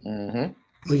happening. Mm-hmm.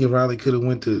 Lincoln Riley could have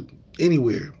went to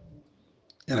anywhere,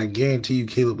 and I guarantee you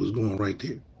Caleb was going right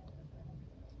there.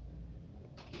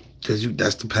 Because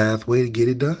that's the pathway to get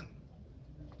it done.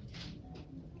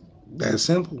 That's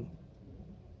simple.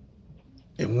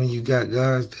 And when you got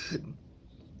guys that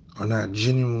are not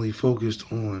genuinely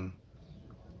focused on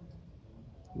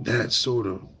that sort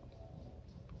of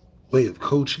way of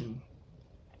coaching,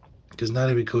 because not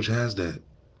every coach has that.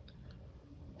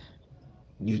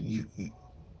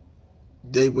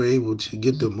 They were able to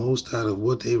get the most out of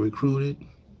what they recruited,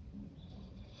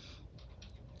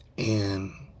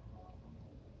 and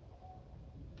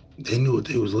they knew what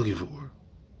they was looking for.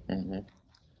 Mm-hmm.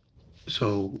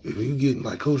 So if you get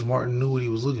like Coach Martin knew what he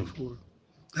was looking for.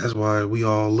 That's why we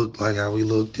all looked like how we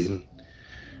looked, and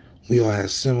we all had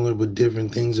similar but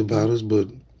different things about us, but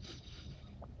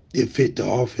it fit the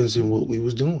offense and what we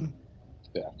was doing.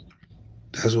 Yeah.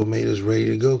 That's what made us ready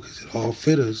to go because it all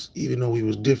fit us, even though we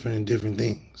was different in different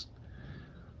things.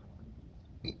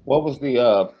 What was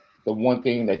the one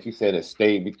thing that you said that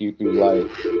stayed with you through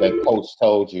life that coach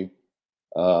told you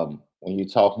when you're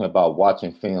talking about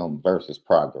watching film versus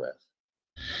progress?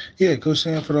 Yeah, Coach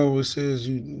Sanford always says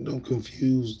you don't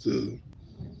confuse the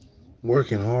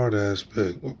working hard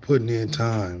aspect or putting in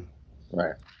time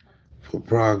Right. for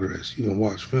progress. You can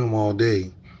watch film all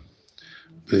day,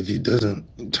 but if he doesn't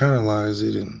internalize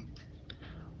it and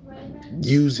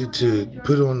use it to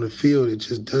put it on the field, it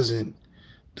just doesn't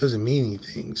mean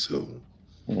anything. So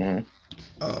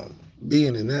Mm-hmm.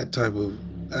 being in that type of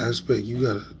aspect, you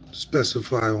gotta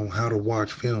specify on how to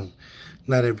watch film.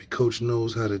 Not every coach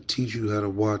knows how to teach you how to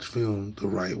watch film the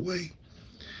right way.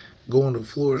 Going to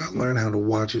Florida, I learned how to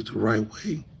watch it the right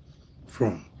way.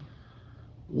 From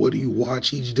what do you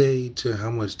watch each day to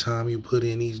how much time you put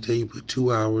in each day. You put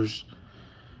 2 hours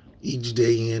each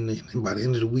day in, and by the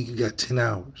end of the week, you got 10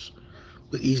 hours.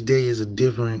 But each day is a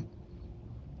different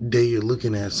day you're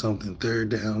looking at something. Third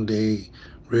down day,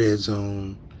 red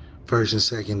zone, first and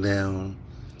second down.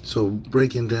 So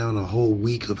breaking down a whole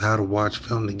week of how to watch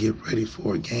film to get ready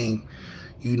for a game,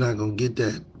 you're not going to get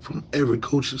that from every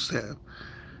coaching staff.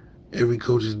 Every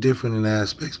coach is different in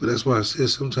aspects, but that's why I said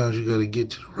sometimes you got to get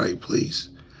to the right place.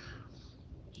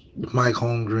 Mike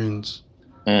Holmgren's,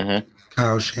 Mm-hmm.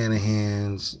 Kyle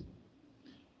Shanahan's,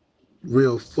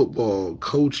 real football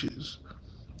coaches,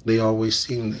 they always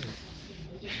seem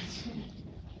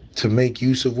to make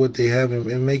use of what they have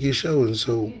and make it show. And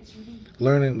so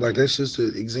learning, like that's just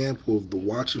an example of the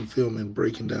watching film and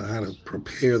breaking down how to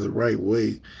prepare the right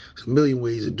way. There's a million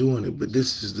ways of doing it, but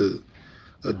this is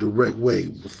a direct way.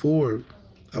 Before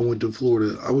I went to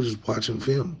Florida, I was just watching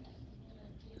film.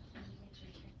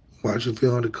 Watching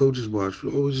film on the coaches watch.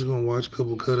 We're always just gonna watch a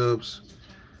couple cut ups,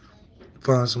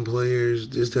 find some players,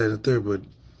 this, that, and the third. But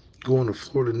going to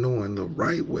Florida knowing the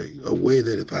right way, a way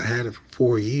that if I had it for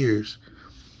 4 years,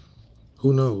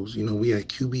 who knows? You know, we had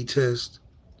QB test,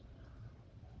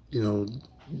 you know,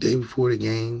 day before the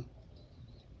game,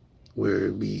 where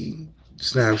it'd be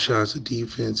snapshots of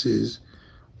defenses,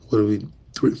 what are we,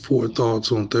 4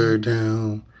 thoughts on third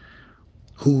down,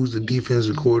 who's the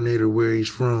defensive coordinator, where he's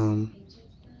from,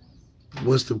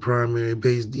 what's the primary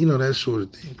base, you know, that sort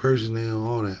of thing, personnel,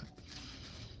 all that.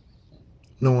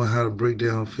 Knowing how to break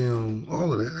down film,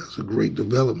 all of that, that's a great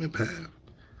development path.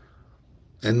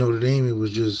 At Notre Dame, it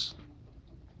was just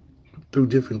through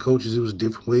different coaches, it was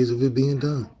different ways of it being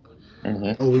done.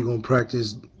 Mm-hmm. Oh, we're going to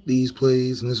practice these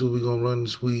plays, and this is what we're going to run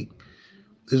this week.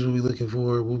 This is what we're looking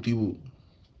for, whoop-de-whoop.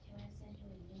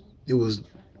 It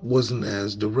wasn't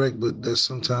as direct, but that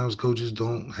sometimes coaches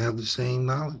don't have the same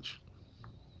knowledge.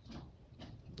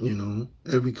 You know,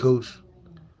 every coach,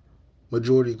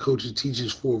 majority of coaches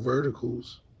teaches 4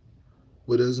 verticals,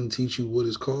 but doesn't teach you what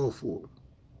it's called for.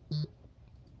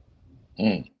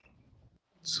 Mm.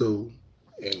 So,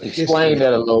 and the Explain history.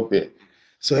 that a little bit.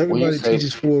 So When you everybody say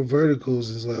teaches 4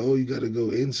 verticals. It's like, oh, you got to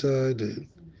go inside the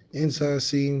inside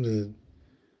seam, the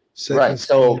second right, seam,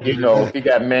 so and the if back. you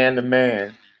got man to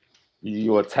man,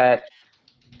 you attack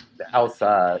the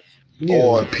outside, Yeah,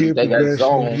 or like peer they got progression.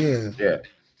 zone. Yeah, Yeah.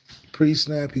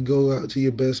 pre-snap, you go out to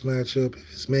your best matchup.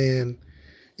 If it's man,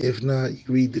 if not, you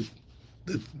read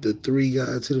the 3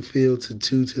 guys to the field to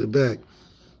 2 to the back.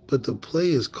 But the play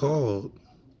is called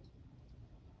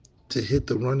to hit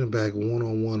the running back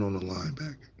one-on-one on the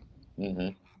linebacker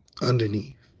Mm-hmm.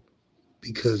 underneath,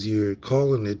 because you're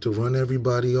calling it to run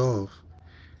everybody off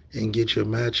and get your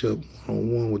matchup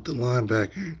one-on-one with the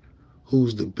linebacker,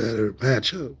 who's the better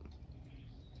matchup.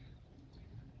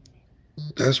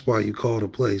 That's why you call the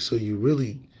play. So you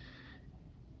really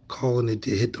calling it to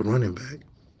hit the running back.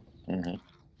 Mm-hmm.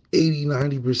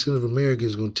 80-90% of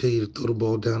Americans going to tell you to throw the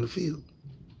ball down the field.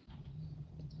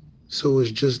 So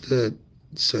it's just that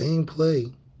same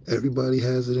play. Everybody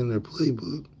has it in their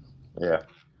playbook, Yeah.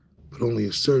 but only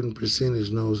a certain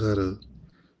percentage knows how to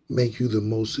make you the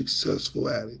most successful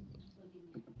at it.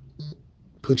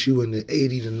 Put you in the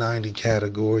 80 to 90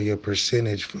 category of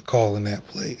percentage for calling that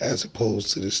play, as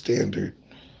opposed to the standard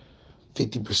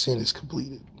 50% is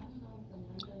completed.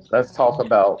 Let's talk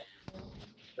about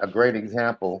a great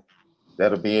example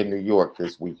that'll be in New York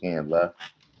this weekend, Left.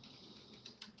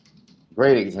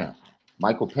 Great example.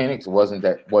 Michael Penix wasn't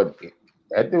that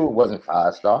dude wasn't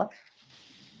 5-star.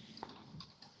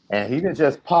 And he didn't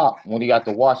just pop when he got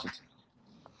to Washington.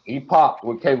 He popped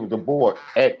with came with the board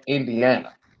at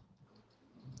Indiana.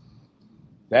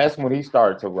 That's when he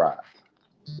started to rise.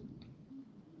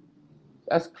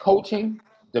 That's coaching,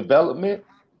 development,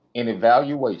 and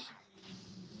evaluation.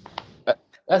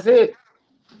 That's it.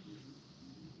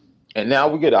 And now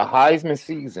we get a Heisman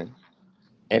season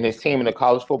and his team in the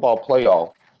college football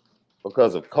playoff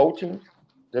because of coaching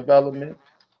development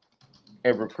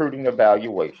and recruiting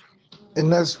evaluation.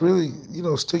 And that's really,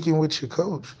 sticking with your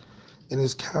coach. And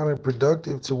it's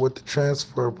counterproductive to what the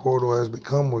transfer portal has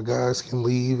become, where guys can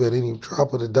leave at any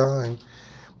drop of the dime.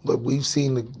 But we've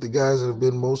seen the guys that have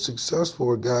been most successful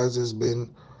are guys that's been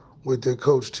with their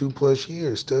coach 2+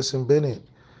 years. Stetson Bennett,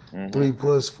 3+,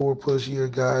 4+ year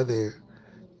guy there.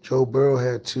 Joe Burrow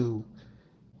had 2.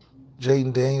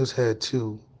 Jaden Daniels had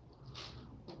 2.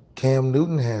 Cam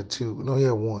Newton had 2. No, he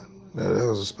had 1. That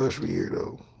was a special year,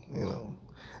 though.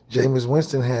 Jameis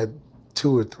Winston had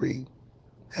 2 or 3.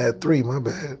 Had 3, my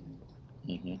bad.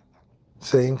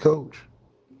 Same coach.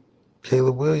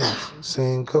 Caleb Williams,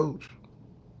 same coach.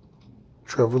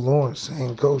 Trevor Lawrence,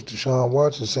 same coach. Deshaun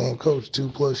Watson, same coach,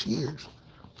 2+ years.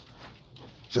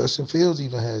 Justin Fields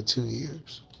even had 2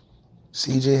 years.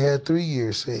 CJ had 3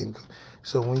 years, same coach.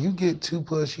 So when you get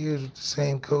 2+ years with the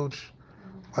same coach,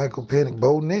 Michael Penix,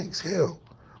 Bo Nix, hell,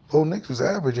 Bo Nix was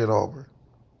average at Auburn.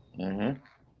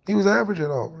 He was average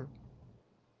at Auburn.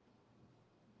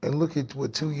 And look at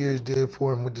what 2 years did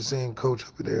for him with the same coach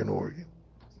up there in Oregon.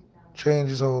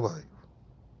 Changed his whole life.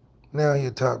 Now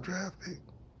you're a top draft pick.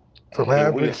 From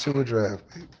average to a draft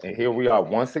pick. And here we are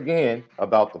once again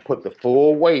about to put the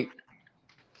full weight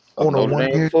of on Notre a 1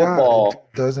 Dame year football guy.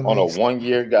 Doesn't on a make 1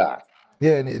 year guy.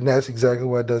 Yeah, and that's exactly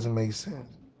why it doesn't make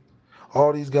sense.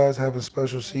 All these guys having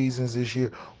special seasons this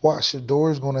year. Watch,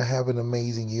 Shador's going to have an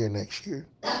amazing year next year.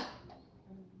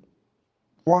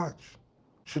 Watch.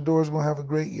 Shador's going to have a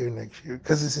great year next year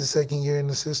because it's his second year in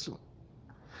the system.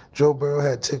 Joe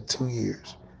Burrow took 2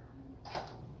 years.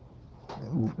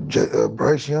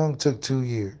 Bryce Young took 2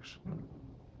 years.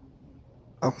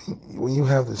 I mean, when you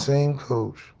have the same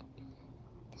coach,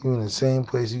 you're in the same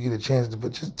place, you get a chance to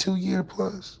put just 2 year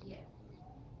plus.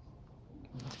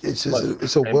 It's just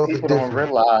it's a wealth of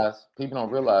difference. People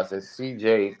don't realize that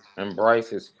CJ and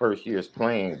Bryce's first years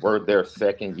playing were their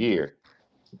second year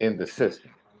in the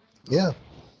system. Yeah.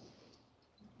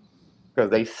 Because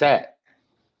they sat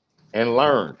and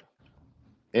learned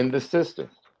in the system.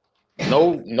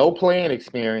 No playing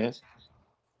experience.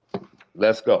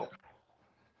 Let's go.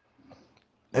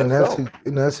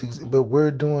 But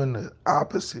we're doing the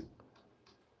opposite.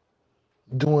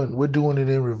 We're doing it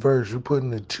in reverse. We're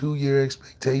putting a 2 year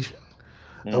expectation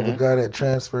of a guy that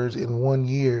transfers in 1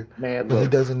 year when he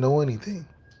doesn't know anything.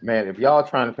 Man, if y'all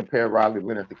trying to compare Riley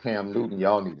Leonard to Cam Newton,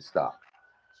 y'all need to stop.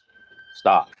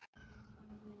 Stop.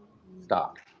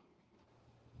 Stop.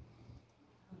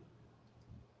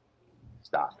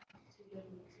 Stop.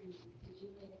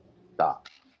 Stop.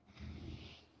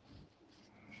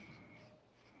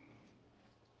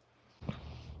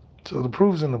 So the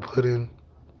proof's in the pudding.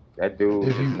 That dude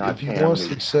if you want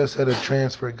success at a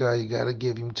transfer guy, you got to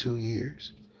give him 2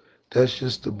 years. That's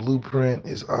just the blueprint.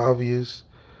 It's obvious.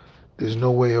 There's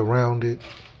no way around it.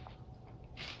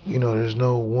 There's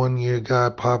no 1 year guy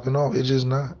popping off. It's just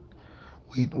not.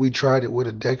 We tried it with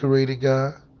a decorated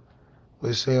guy,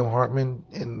 with Sam Hartman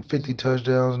and 50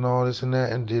 touchdowns and all this and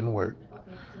that, and it didn't work.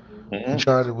 We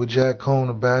tried it with Jack Cohn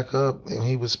to back up, and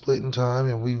he was splitting time,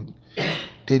 and we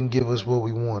didn't give us what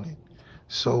we wanted.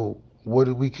 So what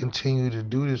do we continue to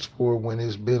do this for when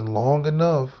it's been long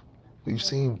enough? We've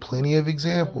seen plenty of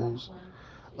examples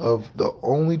of the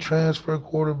only transfer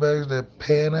quarterbacks that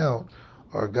pan out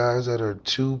are guys that are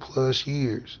 2+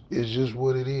 years. It's just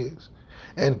what it is.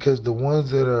 And because the ones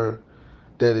that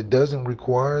it doesn't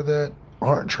require that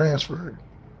aren't transferred.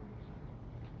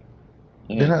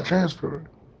 They're not transferred.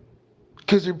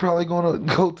 Because they're probably going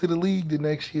to go to the league the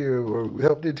next year or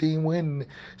help their team win.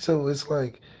 So it's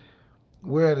like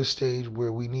we're at a stage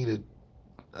where we need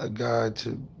a guy to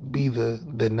be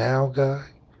the now guy.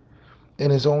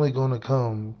 And it's only going to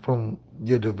come from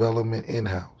your development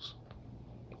in-house.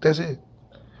 That's it.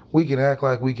 We can act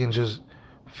like we can just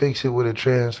fix it with a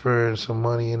transfer and some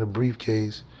money in a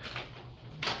briefcase.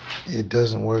 It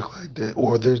doesn't work like that.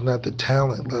 Or there's not the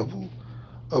talent level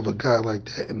of a guy like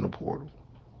that in the portal.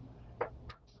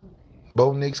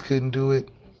 Bo Nix couldn't do it.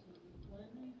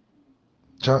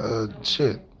 Hell,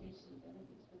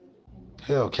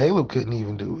 Caleb couldn't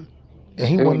even do it. And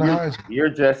he won the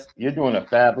Heisman. You're doing a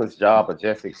fabulous job of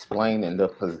just explaining the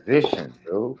position,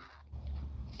 dude.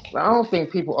 I don't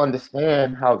think people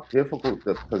understand how difficult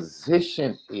the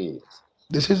position is.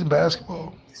 This isn't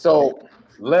basketball. So,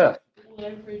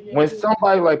 when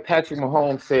somebody like Patrick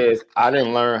Mahomes says, I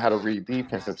didn't learn how to read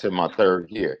defense until my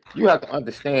 3rd year, you have to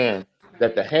understand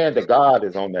that the hand of God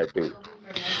is on that dude.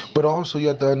 But also you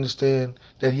have to understand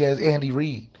that he has Andy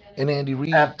Reid. And Andy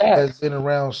Reid At has best. been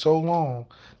around so long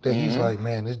that he's Hmm. like,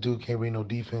 man, this dude can't read no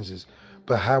defenses.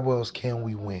 But how else can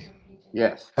we win?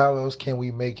 Yes. How else can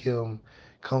we make him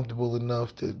comfortable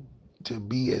enough to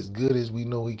be as good as we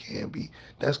know he can be?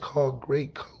 That's called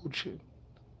great coaching.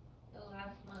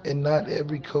 And not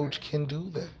every coach can do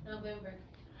that.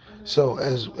 So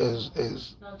as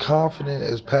confident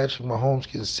as Patrick Mahomes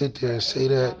can sit there and say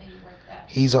that,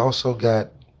 he's also got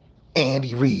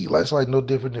Andy Reid. That's like no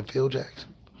different than Phil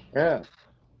Jackson. Yeah.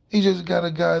 He just got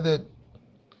a guy that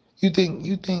you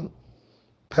think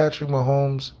Patrick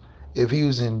Mahomes, if he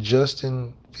was in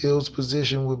Justin Fields'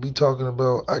 position, would be talking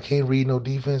about I can't read no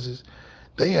defenses.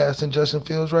 They asking Justin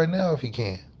Fields right now if he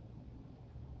can.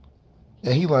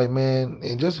 And he like, man,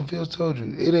 and Justin Fields told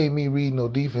you, it ain't me reading no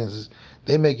defenses.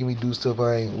 They making me do stuff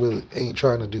I ain't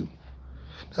trying to do.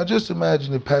 Now just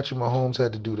imagine if Patrick Mahomes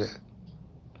had to do that.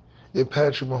 If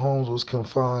Patrick Mahomes was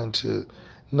confined to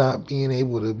not being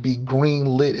able to be green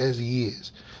lit as he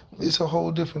is. It's a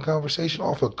whole different conversation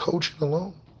off of coaching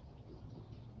alone.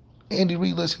 Andy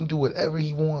Reid lets him do whatever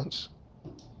he wants.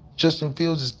 Justin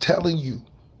Fields is telling you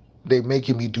they're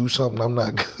making me do something I'm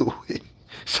not good with.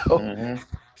 So, Hmm.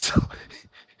 so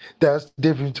that's the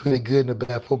difference between a good and a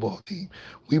bad football team.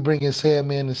 We bring in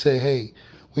Sam in and say, hey,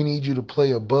 we need you to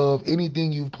play above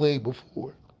anything you've played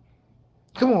before.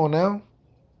 Come on now.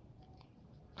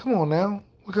 Come on now.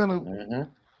 What kind of Hmm.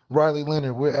 Riley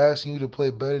Leonard, we're asking you to play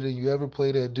better than you ever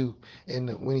played at Duke. And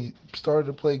when he started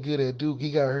to play good at Duke,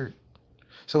 he got hurt.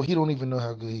 So he don't even know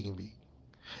how good he can be.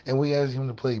 And we ask him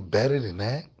to play better than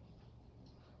that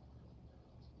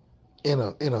in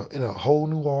a whole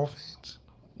new offense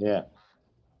Yeah.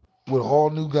 with all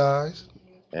new guys.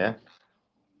 Yeah.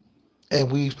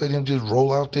 And we expect him to just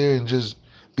roll out there and just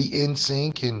be in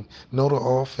sync and know the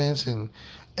offense and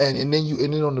then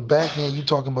on the back end you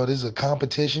talking about this is a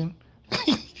competition.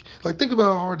 Like think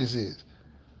about how hard this is.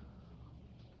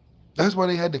 That's why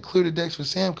they had to clear the decks for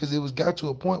Sam because it was got to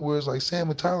a point where it's like Sam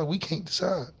and Tyler, we can't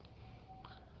decide.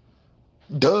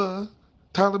 Duh.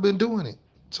 Tyler been doing it.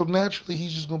 So naturally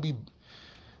he's just gonna be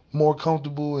more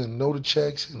comfortable and know the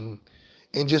checks and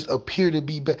just appear to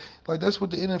be better. Like that's what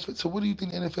the NFL. So what do you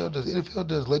think the NFL does? The NFL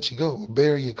does let you go,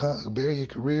 bury your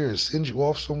career, or send you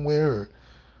off somewhere. Or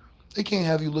they can't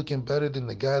have you looking better than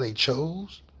the guy they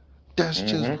chose. That's Hmm.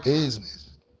 just business.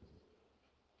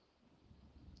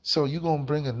 So you gonna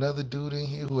bring another dude in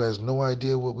here who has no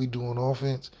idea what we do on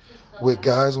offense, with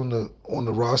guys on the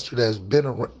roster that's been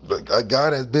like a guy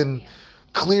that's been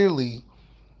clearly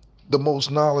the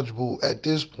most knowledgeable at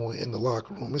this point in the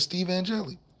locker room is Steve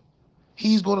Angeli.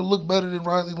 He's going to look better than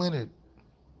Riley Leonard.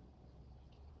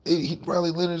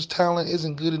 Riley Leonard's talent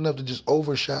isn't good enough to just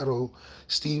overshadow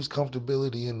Steve's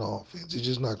comfortability in the offense. It's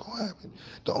just not going to happen.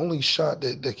 The only shot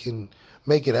that can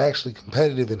make it actually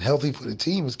competitive and healthy for the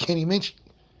team is Kenny Minchie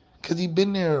because he's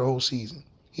been there the whole season.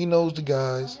 He knows the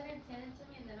guys,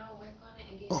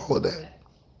 all of that.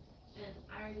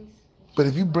 But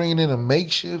if you bring in a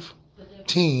makeshift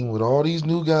team with all these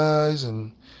new guys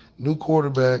and new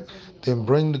quarterback, then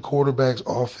bring the quarterback's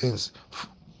offense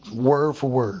word for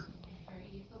word.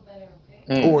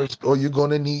 Mm. Or you're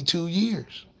going to need 2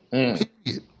 years. Mm.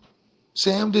 Period.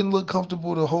 Sam didn't look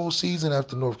comfortable the whole season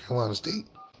after North Carolina State.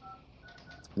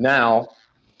 Now,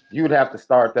 you would have to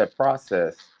start that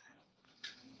process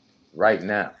right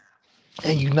now.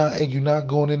 And you're not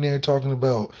going in there talking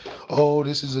about, oh,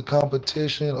 this is a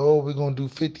competition. Oh, we're going to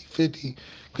do 50-50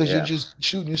 because you're Yeah. just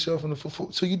shooting yourself in the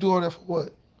foot. So you do all that for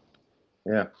what?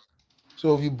 Yeah.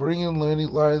 So if you bring in Larry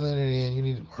Leonard in, you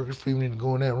need Marcus Freeman to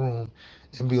go in that room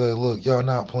and be like, look, y'all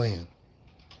not playing.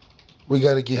 We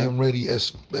got to get Yeah. him ready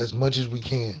as much as we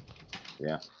can.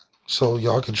 Yeah. So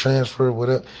y'all can transfer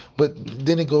whatever. But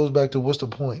then it goes back to what's the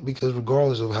point? Because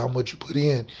regardless of how much you put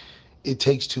in, it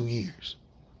takes 2 years.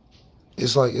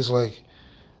 It's like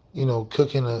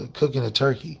cooking a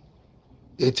turkey.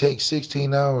 It takes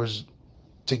 16 hours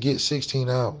to get 16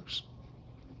 hours.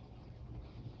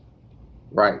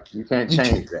 Right. You can't You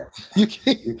change can't. that. You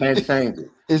can't. You can't change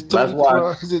it. It's That's 24 why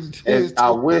hours in a day.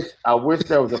 I wish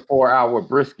there was a 4-hour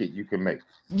brisket you can make.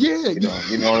 Yeah.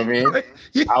 You know what I mean?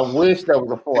 Yeah. I wish there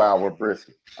was a 4-hour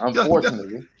brisket. You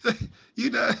Unfortunately.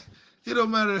 it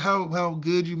don't matter how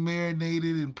good you marinate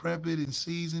it and prep it and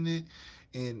season it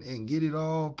and get it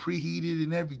all preheated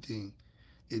and everything.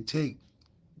 It take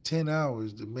 10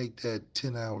 hours to make that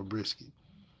 10-hour brisket.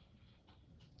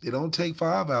 It don't take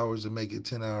 5 hours to make a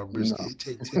 10-hour brisket. No. It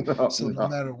take 10. No, So no no.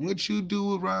 matter what you do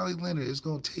with Riley Leonard, it's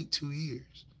gonna take 2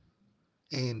 years.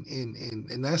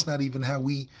 And that's not even how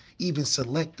we even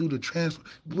select through the transfer,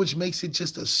 which makes it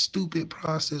just a stupid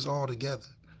process altogether.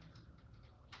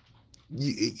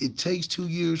 It takes 2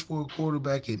 years for a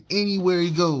quarterback, and anywhere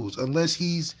he goes, unless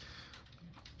he's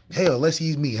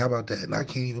me. How about that? And I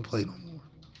can't even play no more.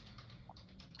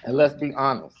 And let's be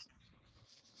honest.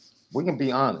 We can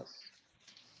be honest.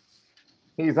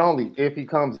 He's only if he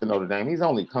comes to Notre Dame, he's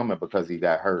only coming because he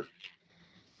got hurt.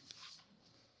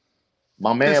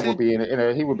 My That's man would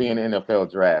it. be he would be in the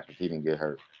NFL draft if he didn't get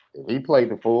hurt. If he played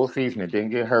the full season and didn't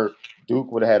get hurt,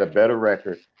 Duke would have had a better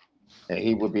record, and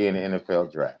he would be in the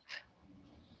NFL draft.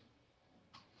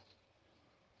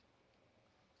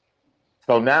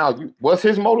 So now, what's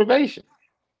his motivation?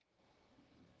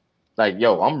 Like,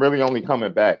 yo, I'm really only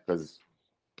coming back because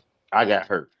I got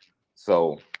hurt.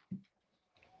 So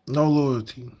No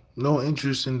loyalty, no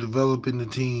interest in developing the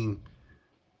team,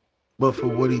 but for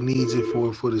what he needs it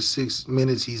for the 6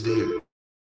 minutes he's there.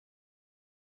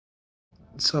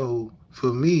 So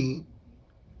for me,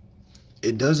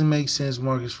 it doesn't make sense,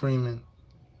 Marcus Freeman.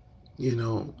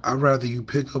 I'd rather you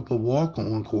pick up a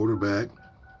walk-on quarterback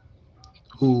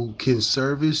who can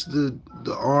service the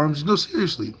arms. No,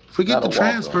 seriously, forget not the a walk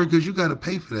transfer because you got to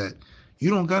pay for that. You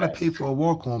don't got to pay for a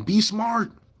walk-on. Be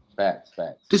smart. Facts.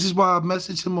 This is why I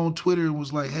messaged him on Twitter and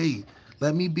was like, hey,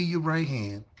 let me be your right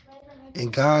hand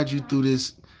and guide you through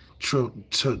this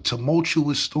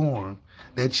tumultuous storm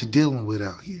that you're dealing with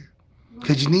out here.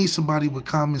 Because you need somebody with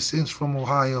common sense from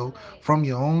Ohio, from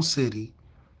your own city,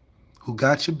 who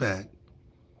got your back.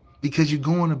 Because you're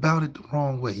going about it the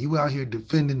wrong way. You out here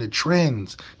defending the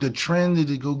trends. The trend is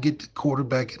to go get the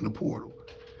quarterback in the portal.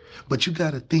 But you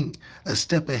got to think a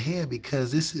step ahead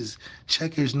because this is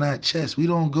checkers, not chess. We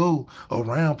don't go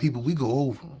around people. We go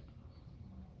over them.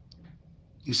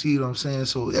 You see what I'm saying?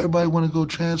 So everybody want to go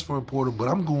transfer portal, but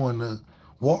I'm going to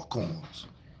walk-ons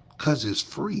because it's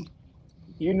free.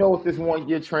 You know what this 1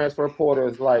 year transfer portal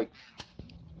is like,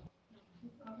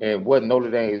 and what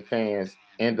Notre Dame fans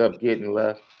end up getting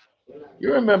left.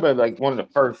 You remember like one of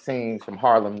the first scenes from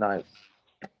Harlem Nights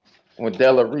when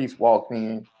Della Reese walked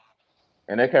in,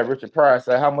 and they had Richard Pryor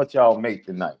say, "How much y'all make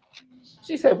tonight?"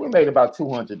 She said, "We made about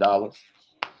 $200."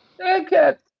 That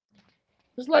cat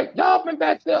was like, "Y'all been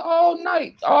back there all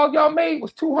night. All y'all made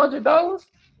was $200."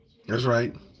 That's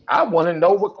right. I want to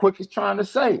know what Quick is trying to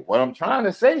say. What I'm trying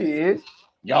to say is,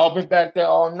 y'all been back there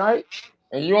all night,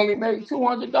 and you only made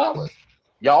 $200.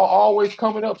 Y'all always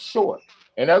coming up short.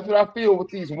 And that's what I feel with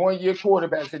these 1 year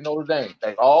quarterbacks in Notre Dame.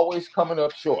 They always coming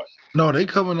up short. No, they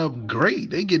coming up great.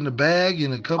 They getting the bag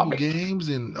in a couple I mean, games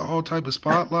and all type of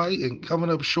spotlight and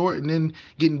coming up short and then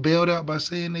getting bailed out by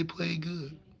saying they played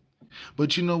good.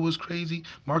 But you know what's crazy?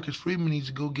 Marcus Freeman needs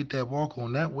to go get that walk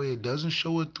on. That way it doesn't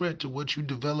show a threat to what you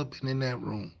developing in that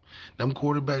room. Them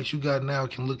quarterbacks you got now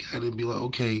can look at it and be like,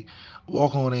 okay,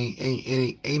 walk on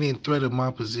ain't in threat of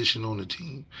my position on the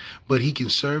team. But he can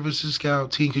service the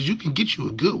scout team because you can get you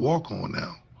a good walk on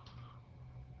now.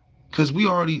 Because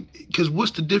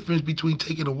what's the difference between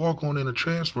taking a walk-on and a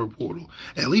transfer portal?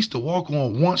 At least the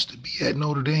walk-on wants to be at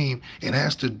Notre Dame and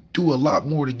has to do a lot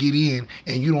more to get in,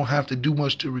 and you don't have to do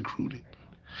much to recruit it.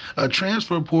 A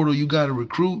transfer portal, you got to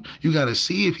recruit, you got to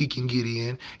see if he can get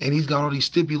in, and he's got all these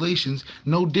stipulations,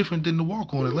 no different than the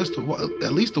walk-on. At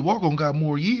least the walk-on got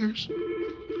more years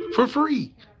for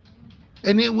free.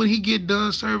 And then when he get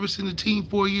done servicing the team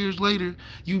 4 years later,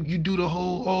 you do the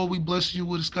whole, oh, we bless you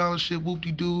with a scholarship,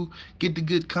 whoop-de-doo, get the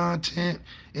good content,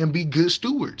 and be good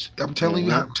stewards. I'm telling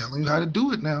you how to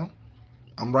do it now.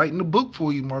 I'm writing the book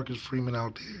for you, Marcus Freeman,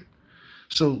 out there.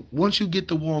 So once you get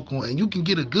the walk on, and you can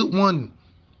get a good one,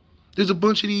 there's a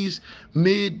bunch of these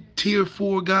mid-tier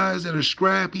 4 guys that are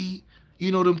scrappy.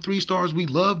 You know, them 3 stars we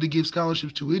love to give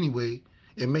scholarships to anyway,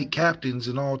 and make captains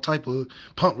and all type of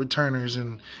punt returners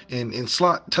and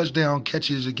slot touchdown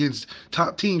catches against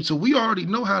top teams. So we already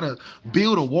know how to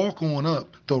build a walk-on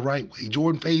up the right way.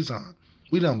 Jordan Faison,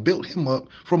 we done built him up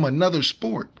from another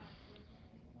sport.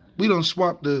 We done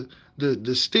swapped the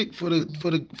stick for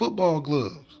the football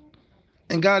gloves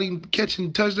and got him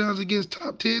catching touchdowns against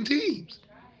top 10 teams.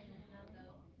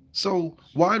 So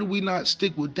why do we not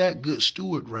stick with that good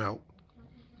steward route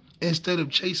instead of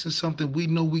chasing something we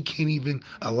know we can't even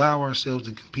allow ourselves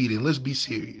to compete in? Let's be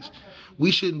serious.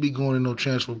 We shouldn't be going to no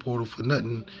transfer portal for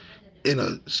nothing in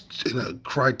a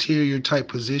criteria type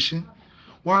position.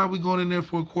 Why are we going in there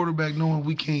for a quarterback knowing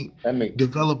we can't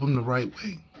develop them the right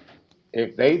way?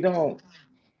 If they don't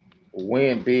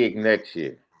win big next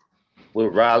year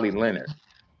with Riley Leonard,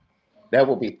 that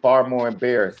will be far more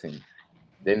embarrassing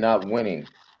than not winning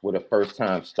with a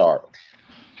first-time starter.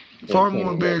 Far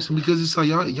more embarrassing because it's like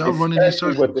y'all running in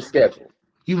circles. With the schedule.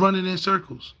 You running in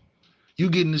circles. You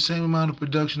getting the same amount of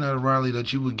production out of Riley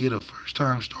that you would get a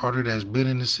first-time starter that's been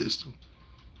in the system.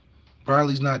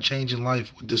 Riley's not changing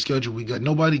life with the schedule we got.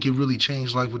 Nobody can really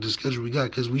change life with the schedule we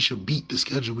got because we should beat the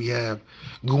schedule we have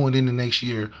going into next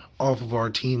year off of our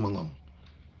team alone.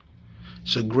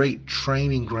 It's a great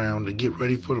training ground to get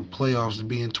ready for the playoffs to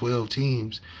be in 12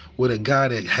 teams with a guy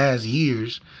that has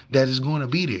years that is going to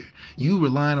be there. You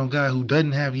relying on a guy who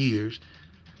doesn't have years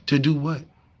to do what?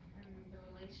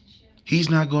 He's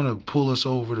not going to pull us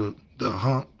over the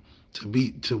hump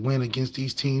to win against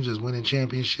these teams that's winning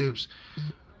championships.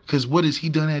 Because what has he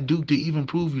done at Duke to even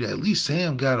prove you that? At least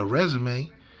Sam got a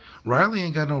resume. Riley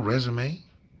ain't got no resume.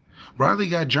 Riley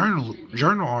got journal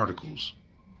articles.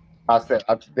 I said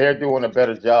they're doing a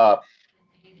better job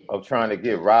of trying to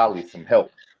get Riley some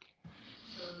help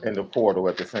in the portal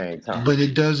at the same time. But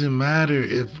it doesn't matter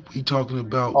if we talking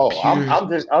about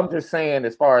I'm just saying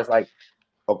as far as like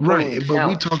right, but talent.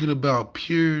 we talking about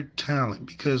pure talent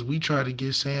because we try to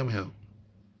get Sam help.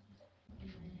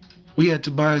 We had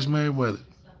Tobias Merriweather.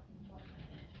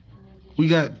 We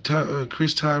got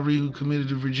Chris Tyree who committed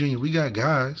to Virginia. We got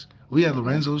guys. We had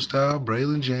Lorenzo Style,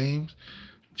 Braylon James,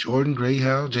 Jordan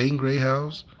Grayhouse, Jaden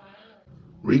Grayhouse,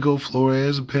 Rico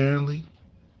Flores apparently,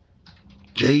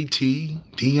 JT,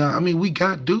 Dion. I mean, we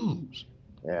got dudes.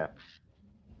 Yeah.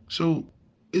 So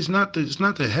it's not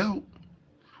the help.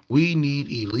 We need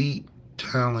elite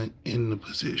talent in the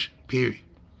position. Period.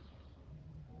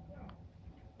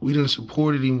 We done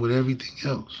supported him with everything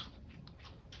else.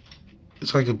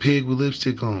 It's like a pig with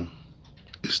lipstick on.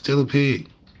 It's still a pig.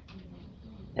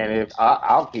 And if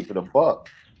I'll keep it a buck,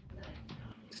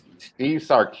 Steve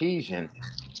Sarkisian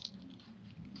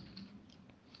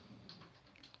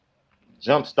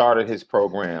jump-started his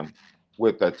program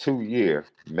with a 2-year,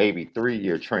 maybe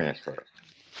 3-year transfer.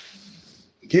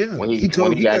 Yeah, he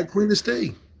got Quinn to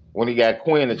stay. When he got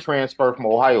Quinn to transfer from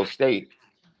Ohio State,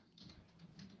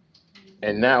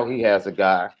 and now he has a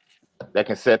guy that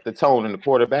can set the tone in the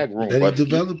quarterback room. That he's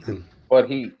developing. But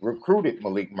he recruited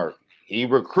Malik Murphy. He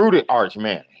recruited Arch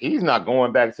Manning. He's not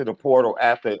going back to the portal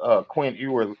after Quinn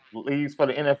Ewers leaves for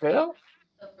the NFL.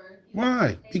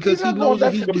 Why? Because he knows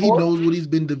what he's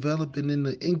been developing in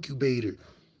the incubator.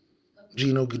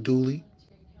 Gino Gaduli.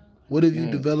 What have you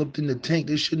developed in the tank?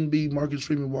 There shouldn't be Marcus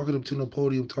Freeman walking up to the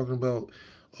podium talking about,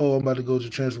 oh, I'm about to go to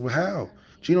transfer. How?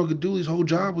 Gino Gaduli's whole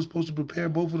job was supposed to prepare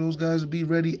both of those guys to be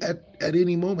ready at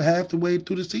any moment, half the way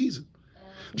through the season.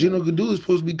 Gino Gaduli's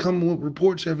supposed to be coming with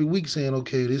reports every week saying,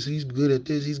 okay, he's good at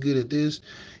this, he's good at this,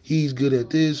 he's good at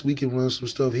this. We can run some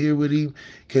stuff here with him.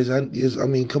 Because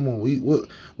come on,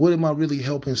 what am I really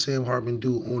helping Sam Hartman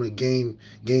do on a game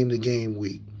to game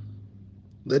week?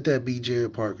 Let that be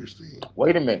Jared Parker's thing.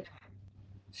 Wait a minute,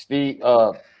 Steve.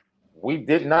 We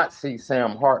did not see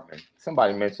Sam Hartman.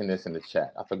 Somebody mentioned this in the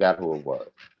chat. I forgot who it was.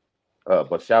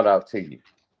 But shout out to you.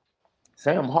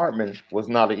 Sam Hartman was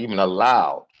not even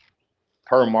allowed,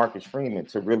 per Marcus Freeman,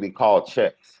 to really call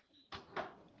checks.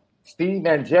 Steve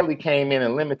Angeli came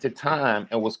in limited time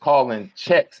and was calling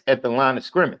checks at the line of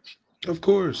scrimmage. Of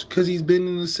course, because he's been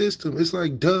in the system. It's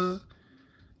like, duh.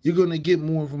 You're going to get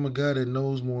more from a guy that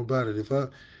knows more about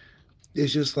it.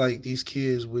 It's just like these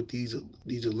kids with these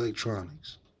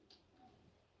electronics.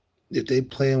 If they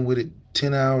playing with it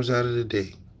 10 hours out of the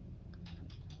day,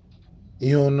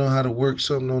 you don't know how to work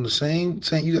something on the same,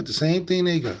 you got the same thing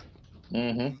they got.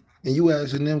 Mm-hmm. And you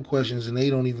asking them questions and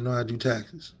they don't even know how to do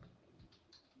taxes.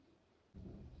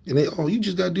 And you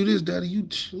just got to do this, Daddy.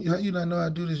 How you not know how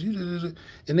to do this?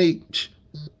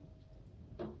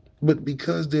 But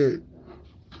because they're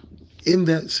in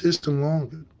that system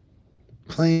longer,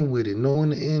 playing with it,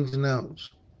 knowing the ins and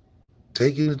outs,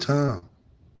 taking the time,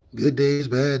 good days,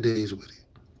 bad days with it.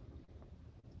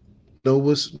 Know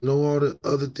all the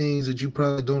other things that you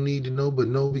probably don't need to know, but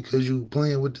know because you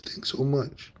playing with the thing so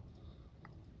much.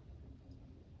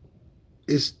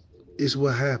 It's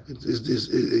what happens.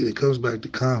 It comes back to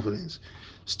confidence.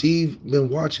 Steve been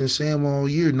watching Sam all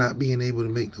year not being able to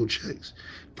make no checks.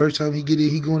 First time he get in,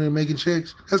 he going in making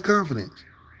checks. That's confidence.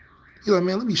 He's like,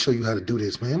 man, let me show you how to do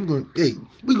this, man.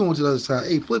 We going to the other side.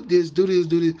 Hey, flip this, do this,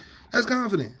 do this. That's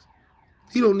confidence.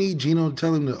 He don't need Gino to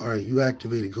tell him that, all right, you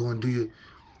activate it, go and do your.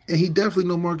 And he definitely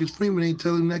know Marcus Freeman ain't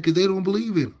telling him that because they don't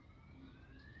believe in him.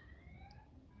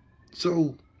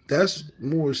 So that's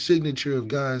more signature of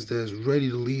guys that's ready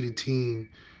to lead a team,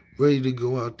 ready to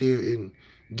go out there and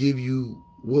give you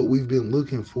what we've been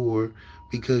looking for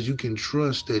because you can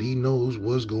trust that he knows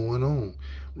what's going on.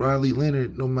 Riley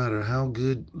Leonard, no matter how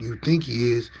good you think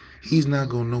he is, he's not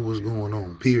going to know what's going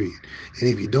on, period. And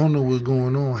if you don't know what's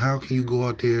going on, how can you go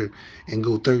out there and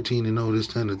go 13-0 this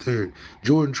time the third?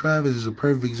 Jordan Travis is a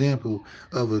perfect example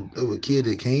of a kid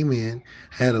that came in,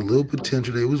 had a little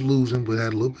potential. They was losing, but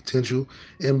had a little potential.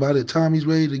 And by the time he's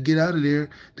ready to get out of there,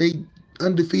 they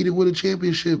undefeated with a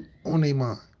championship on their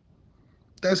mind.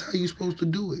 That's how you're supposed to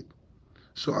do it.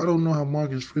 So I don't know how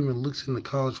Marcus Freeman looks in the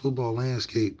college football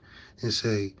landscape and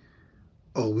say,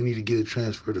 oh, we need to get a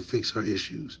transfer to fix our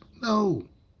issues. No.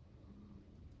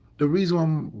 The reason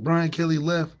why Brian Kelly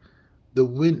left the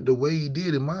way he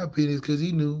did, in my opinion, is because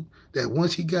he knew that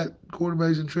once he got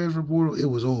quarterbacks in transfer portal, it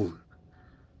was over.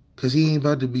 Because he ain't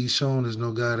about to be shown as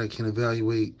no guy that can't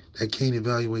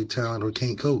evaluate talent or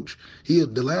can't coach. The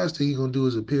last thing he's gonna do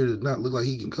is appear to not look like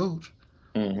he can coach.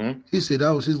 Mm-hmm. He said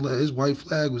that was his white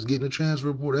flag was getting a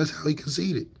transfer portal. That's how he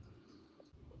conceded.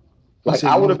 Like,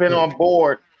 I would have been on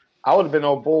board. I would have been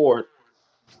on board.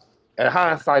 And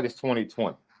hindsight is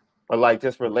 2020. But like,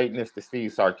 just relating this to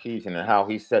Steve Sarkisian and how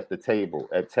he set the table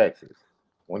at Texas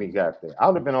when he got there. I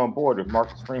would have been on board if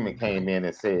Marcus Freeman came in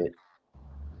and said,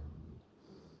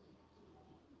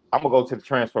 I'm gonna go to the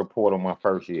transfer portal my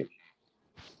first year.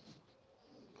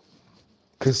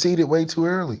 Conceded way too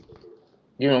early.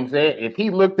 You know what I'm saying? If he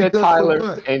looked at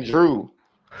Tyler and Drew.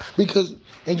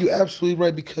 And you're absolutely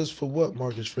right, because for what,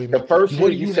 Marcus Freeman? The first year what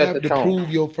do you you set have the to tone. prove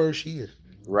your first year?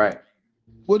 Right.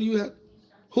 What do you have?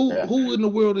 Who in the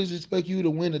world is expect you to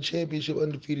win a championship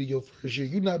undefeated your first year?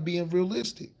 You're not being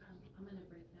realistic.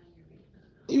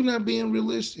 You're not being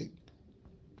realistic.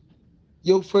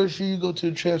 Your first year you go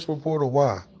to the transfer portal.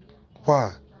 Why?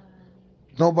 Why?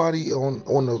 Nobody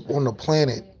on the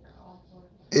planet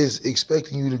is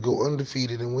expecting you to go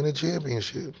undefeated and win a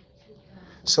championship.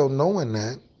 So knowing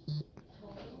that,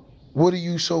 what are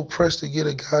you so pressed to get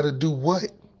a guy to do what?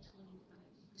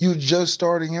 You just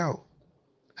starting out.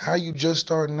 How you just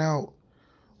starting out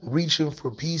reaching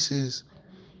for pieces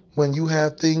when you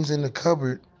have things in the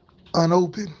cupboard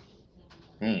unopened?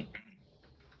 Mm.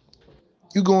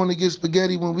 You going to get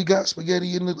spaghetti when we got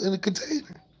spaghetti in the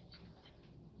container.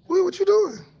 What you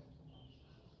doing?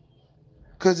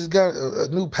 Because it's got a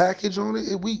new package on it.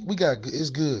 It's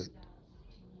good.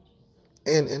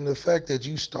 And the fact that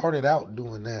you started out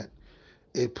doing that,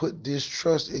 it put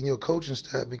distrust in your coaching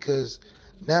staff, because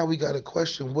now we got to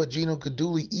question what Gino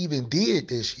Caduli even did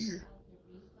this year.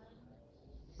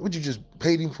 Would you just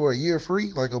paid him for a year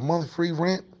free, like a month free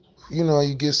rent? You know,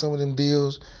 you get some of them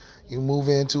deals. You move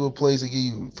into a place that give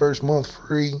you first month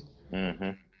free.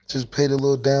 Mm-hmm. Just pay the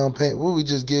little down payment. What we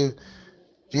just give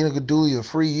Gino Caduli a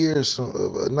free year,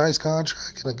 a nice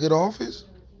contract, and a good office?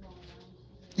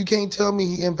 You can't tell me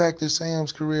he impacted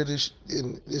Sam's career this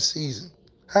season.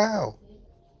 How?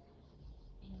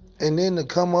 And then to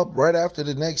come up right after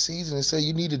the next season and say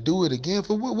you need to do it again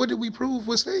for what? What did we prove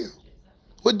with Sam?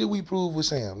 What did we prove with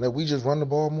Sam? That we just run the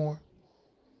ball more?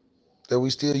 That we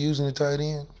still using the tight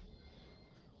end?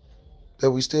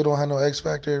 That we still don't have no X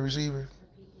factor at receiver?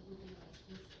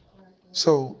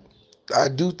 So I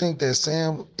do think that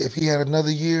Sam, if he had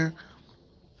another year,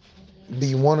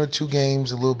 be one or two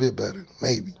games a little bit better,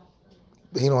 maybe.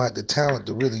 But he don't have the talent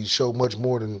to really show much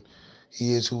more than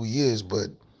he is who he is. But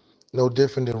no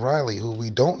different than Riley, who we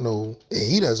don't know, and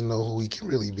he doesn't know who he can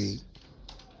really be.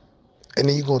 And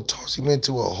then you're going to toss him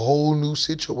into a whole new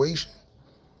situation.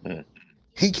 Mm.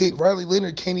 Riley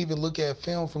Leonard can't even look at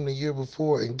film from the year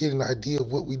before and get an idea of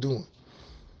what we're doing.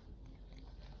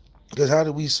 Because how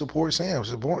did we support Sam?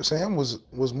 Sam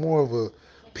was more of a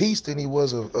piece than he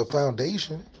was a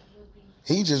foundation.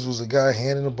 He just was a guy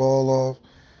handing the ball off,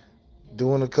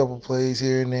 doing a couple plays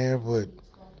here and there, but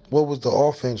what was the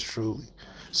offense truly?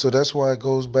 So that's why it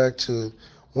goes back to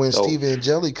when Steve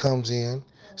Angeli comes in.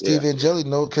 Steve Angeli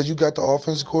knows, because you got the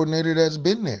offensive coordinator that's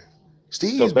been there.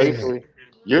 Steve's been there. So basically,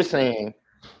 you're saying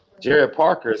Jared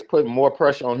Parker is putting more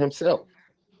pressure on himself.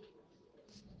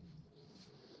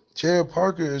 Jared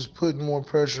Parker is putting more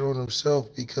pressure on himself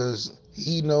because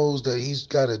he knows that he's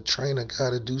got to train a guy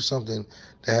to do something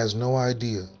that has no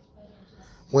idea.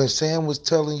 When Sam was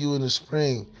telling you in the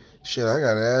spring, shit, I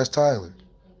got to ask Tyler.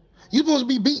 You're supposed to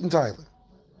be beating Tyler.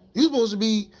 You're supposed to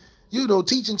be,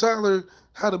 teaching Tyler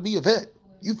how to be a vet.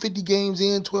 You 50 games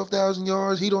in, 12,000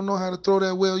 yards. He don't know how to throw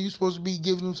that well. You're supposed to be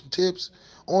giving him some tips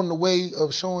on the way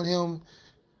of showing him.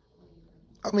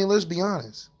 I mean, let's be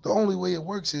honest. The only way it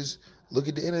works is look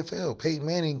at the NFL. Peyton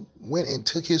Manning went and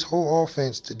took his whole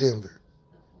offense to Denver.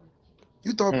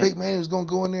 You thought Peyton Manning was going to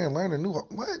go in there and learn a new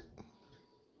what?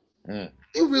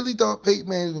 You really thought Peyton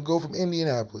Manning was going to go from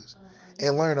Indianapolis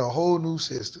and learn a whole new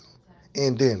system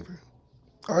in Denver?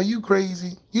 Are you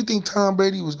crazy? You think Tom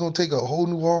Brady was going to take a whole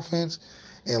new offense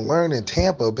and learn in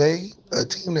Tampa Bay, a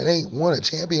team that ain't won a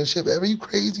championship ever? You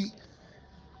crazy?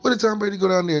 What did Tom Brady go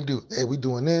down there and do? Hey, we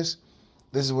doing this.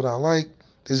 This is what I like.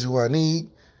 This is who I need.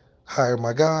 Hire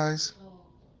my guys.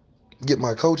 Get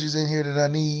my coaches in here that I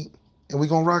need. And we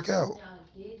going to rock out.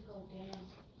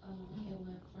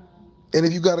 And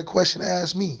if you got a question,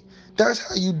 ask me. That's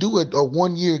how you do it, a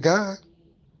one-year guy.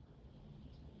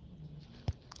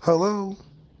 Hello?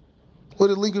 What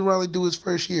did Lincoln Riley do his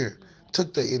first year?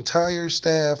 Took the entire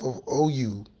staff of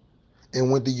OU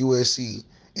and went to USC,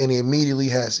 and he immediately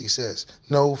had success.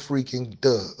 No freaking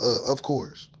duh. Of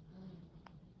course.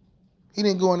 He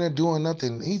didn't go in there doing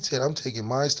nothing. He said, I'm taking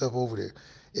my stuff over there.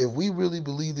 If we really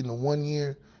believed in the 1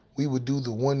 year, we would do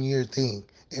the 1 year thing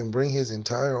and bring his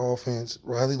entire offense,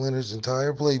 Riley Leonard's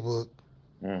entire playbook,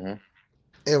 and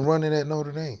run it at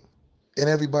Notre Dame. And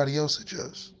everybody else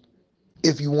adjusts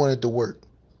if you want it to work.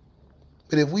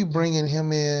 But if we bringing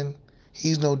him in,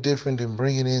 he's no different than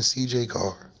bringing in C.J.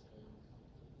 Carr.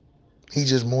 He's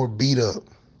just more beat up.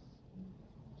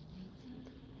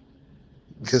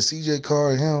 Because C.J.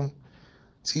 Carr and him,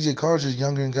 C.J. Carr's just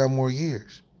younger and got more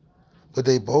years. But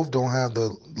they both don't have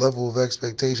the level of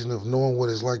expectation of knowing what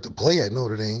it's like to play at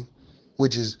Notre Dame,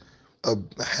 which is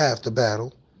half the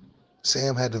battle.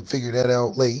 Sam had to figure that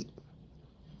out late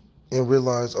and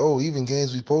realize, oh, even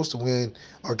games we're supposed to win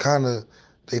are kind of,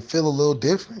 they feel a little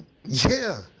different.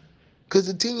 Yeah, because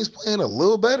the team is playing a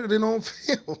little better than on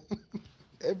field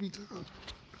every time.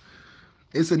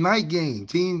 It's a night game.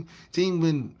 Team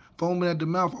been foaming at the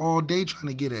mouth all day trying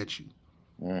to get at you.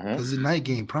 Because it's a night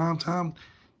game. Prime time,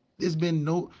 what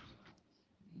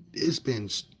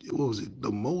was it,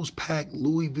 the most packed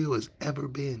Louisville has ever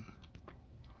been.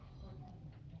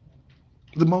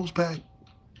 The most packed.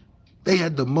 They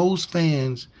had the most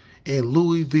fans in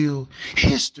Louisville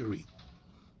history.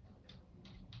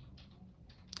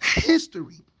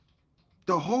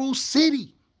 The whole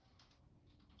city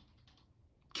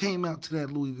came out to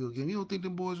that Louisville game. You don't think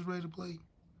them boys are ready to play?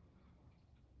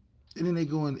 And then they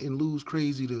go and lose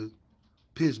crazy to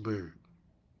Pittsburgh.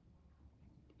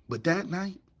 But that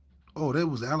night, oh, that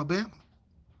was Alabama.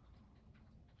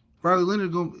 Riley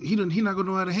Leonard, he not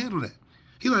gonna know how to handle that.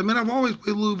 He like, man, I've always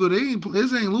played Louisville.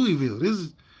 This ain't Louisville.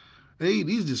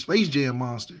 These just Space Jam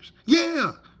monsters.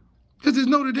 Yeah, because it's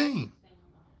Notre Dame.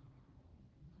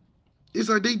 It's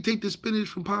like they take the spinach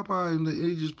from Popeye and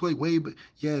they just play way, but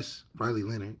yes, Riley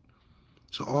Leonard.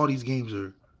 So all these games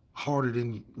are harder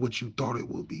than what you thought it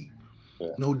would be. Yeah.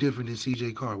 No different than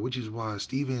C.J. Carr, which is why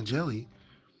Steve Angeli,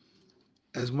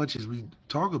 as much as we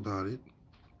talk about it,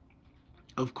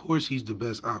 of course he's the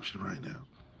best option right now.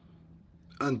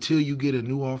 Until you get a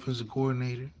new offensive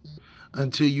coordinator,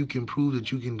 until you can prove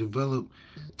that you can develop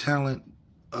talent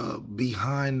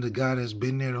behind the guy that's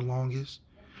been there the longest.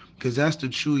 Because that's the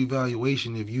true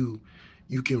evaluation if you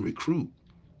can recruit,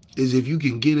 is if you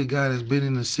can get a guy that's been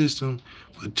in the system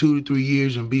for 2 to 3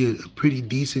 years and be a pretty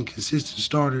decent, consistent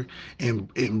starter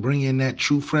and bring in that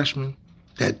true freshman,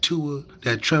 that Tua,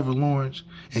 that Trevor Lawrence,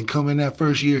 and come in that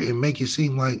first year and make it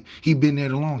seem like he been there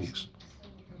the longest.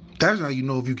 That's how you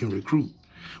know if you can recruit.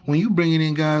 When you bringing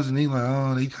in guys and they like,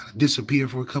 oh, they kind of disappear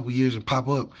for a couple years and pop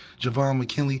up, Javon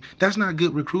McKinley, that's not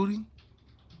good recruiting.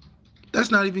 That's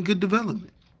not even good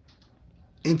development.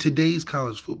 In today's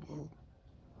college football,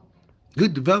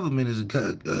 good development is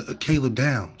a Caleb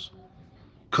Downs.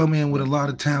 Come in with a lot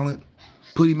of talent,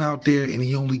 put him out there, and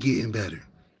he only getting better.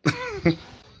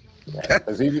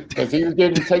 Because he was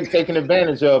getting taken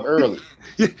advantage of early.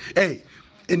 Yeah, hey,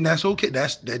 and that's okay.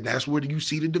 That's where you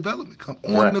see the development come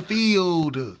on the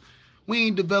field. We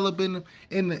ain't developing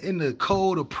in the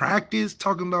code of practice.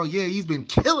 Talking about he's been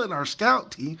killing our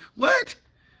scout team. What?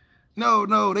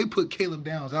 No, they put Caleb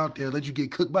Downs out there, let you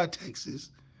get cooked by Texas,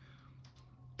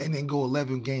 and then go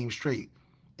 11 games straight.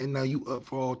 And now you up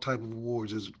for all type of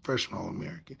awards as a freshman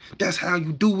All-American. That's how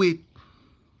you do it.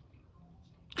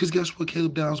 Because guess what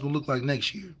Caleb Downs going to look like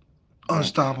next year?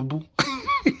 Unstoppable.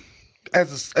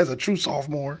 as a true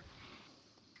sophomore.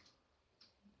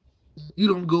 You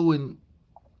don't go in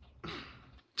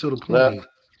to the point.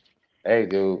 Hey,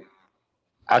 dude,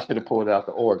 I should have pulled out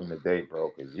the organ today,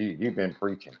 bro, because you've been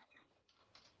preaching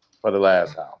for the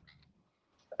last hour.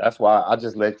 That's why I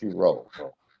just let you roll,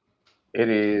 bro. It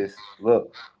is,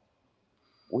 look,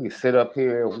 we can sit up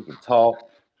here, we can talk,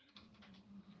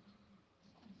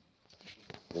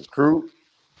 recruit,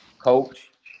 coach,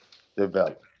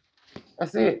 develop.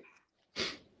 That's it.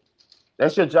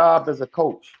 That's your job as a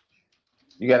coach.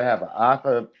 You got to have an eye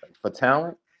for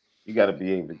talent. You got to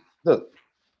be able to, look,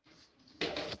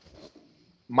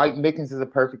 Mike Mickens is a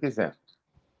perfect example.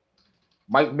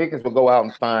 Mike Mickens will go out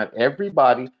and find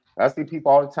everybody. I see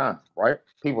people all the time, right?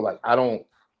 People like, I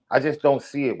just don't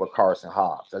see it with Carson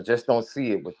Hobbs. I just don't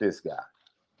see it with this guy.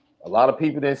 A lot of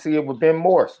people didn't see it with Ben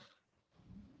Morrison.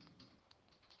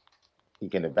 He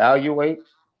can evaluate.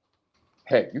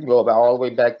 Heck, you can go about all the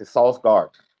way back to Sauce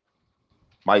Gardner.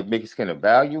 Mike Mickens can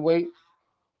evaluate.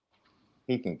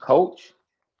 He can coach.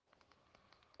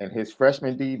 And his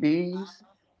freshman DBs,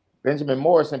 Benjamin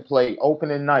Morrison played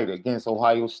opening night against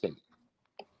Ohio State.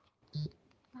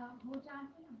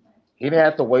 He didn't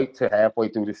have to wait till halfway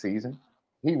through the season.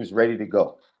 He was ready to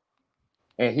go.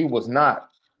 And he was not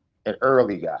an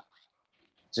early guy.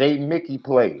 Jaden Mickey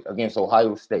played against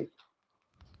Ohio State.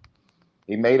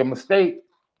 He made a mistake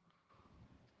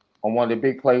on one of the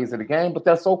big plays of the game, but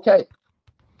that's okay.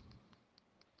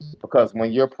 Because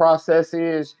when your process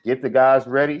is get the guys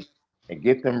ready and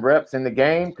get them reps in the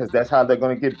game, because that's how they're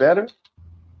going to get better,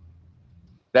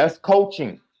 that's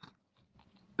coaching.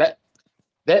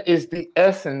 That is the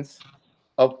essence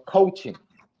of coaching.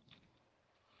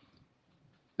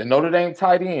 The Notre Dame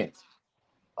tight ends,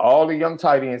 all the young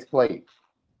tight ends played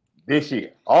this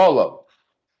year, all of them.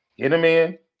 Get them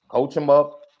in, coach them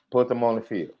up, put them on the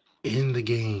field. In the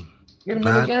game. Get them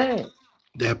in the game.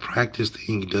 That practice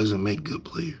thing doesn't make good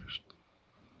players.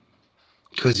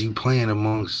 Because you playing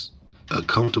amongst a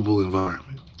comfortable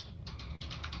environment.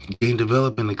 You can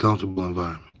develop in a comfortable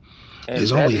environment. And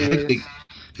it's only hectic.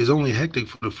 It's only hectic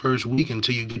for the first week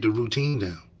until you get the routine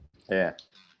down. Yeah.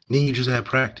 Then you just have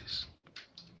practice.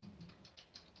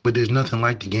 But there's nothing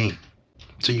like the game.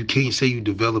 So you can't say you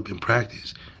develop in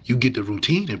practice. You get the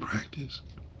routine in practice.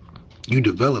 You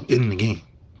develop in the game.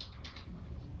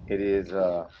 It is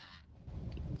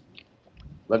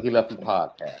Lucky Lefty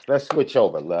podcast. Let's switch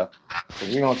over, Left.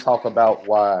 We're going to talk about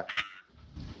why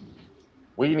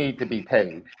we need to be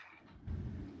paid.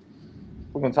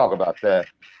 We're going to talk about that.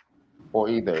 Or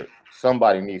either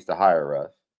somebody needs to hire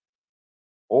us,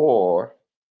 or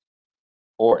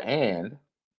and,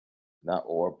 not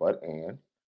or, but and.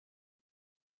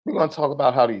 We're going to talk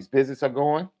about how these visits are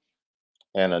going.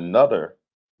 And another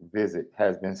visit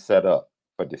has been set up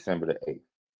for December the 8th.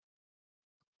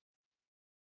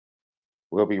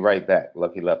 We'll be right back.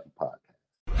 Lucky Lefty podcast.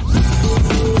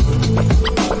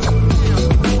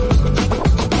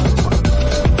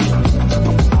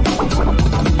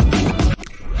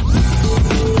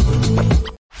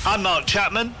 I'm Mark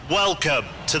Chapman. Welcome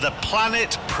to the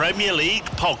Planet Premier League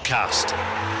podcast.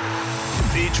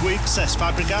 Each week, Cesc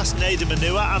Fabregas, Nader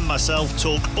Manua and myself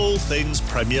talk all things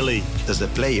Premier League. As a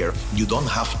player, you don't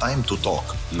have time to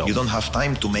talk. No. You don't have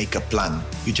time to make a plan.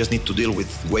 You just need to deal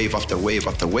with wave after wave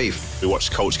after wave. We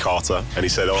watched Coach Carter and he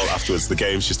said, afterwards, the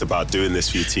game's just about doing this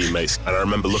for your teammates. And I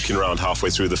remember looking around halfway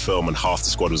through the film and half the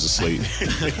squad was asleep.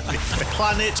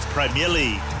 Planet Premier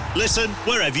League. Listen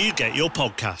wherever you get your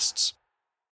podcasts.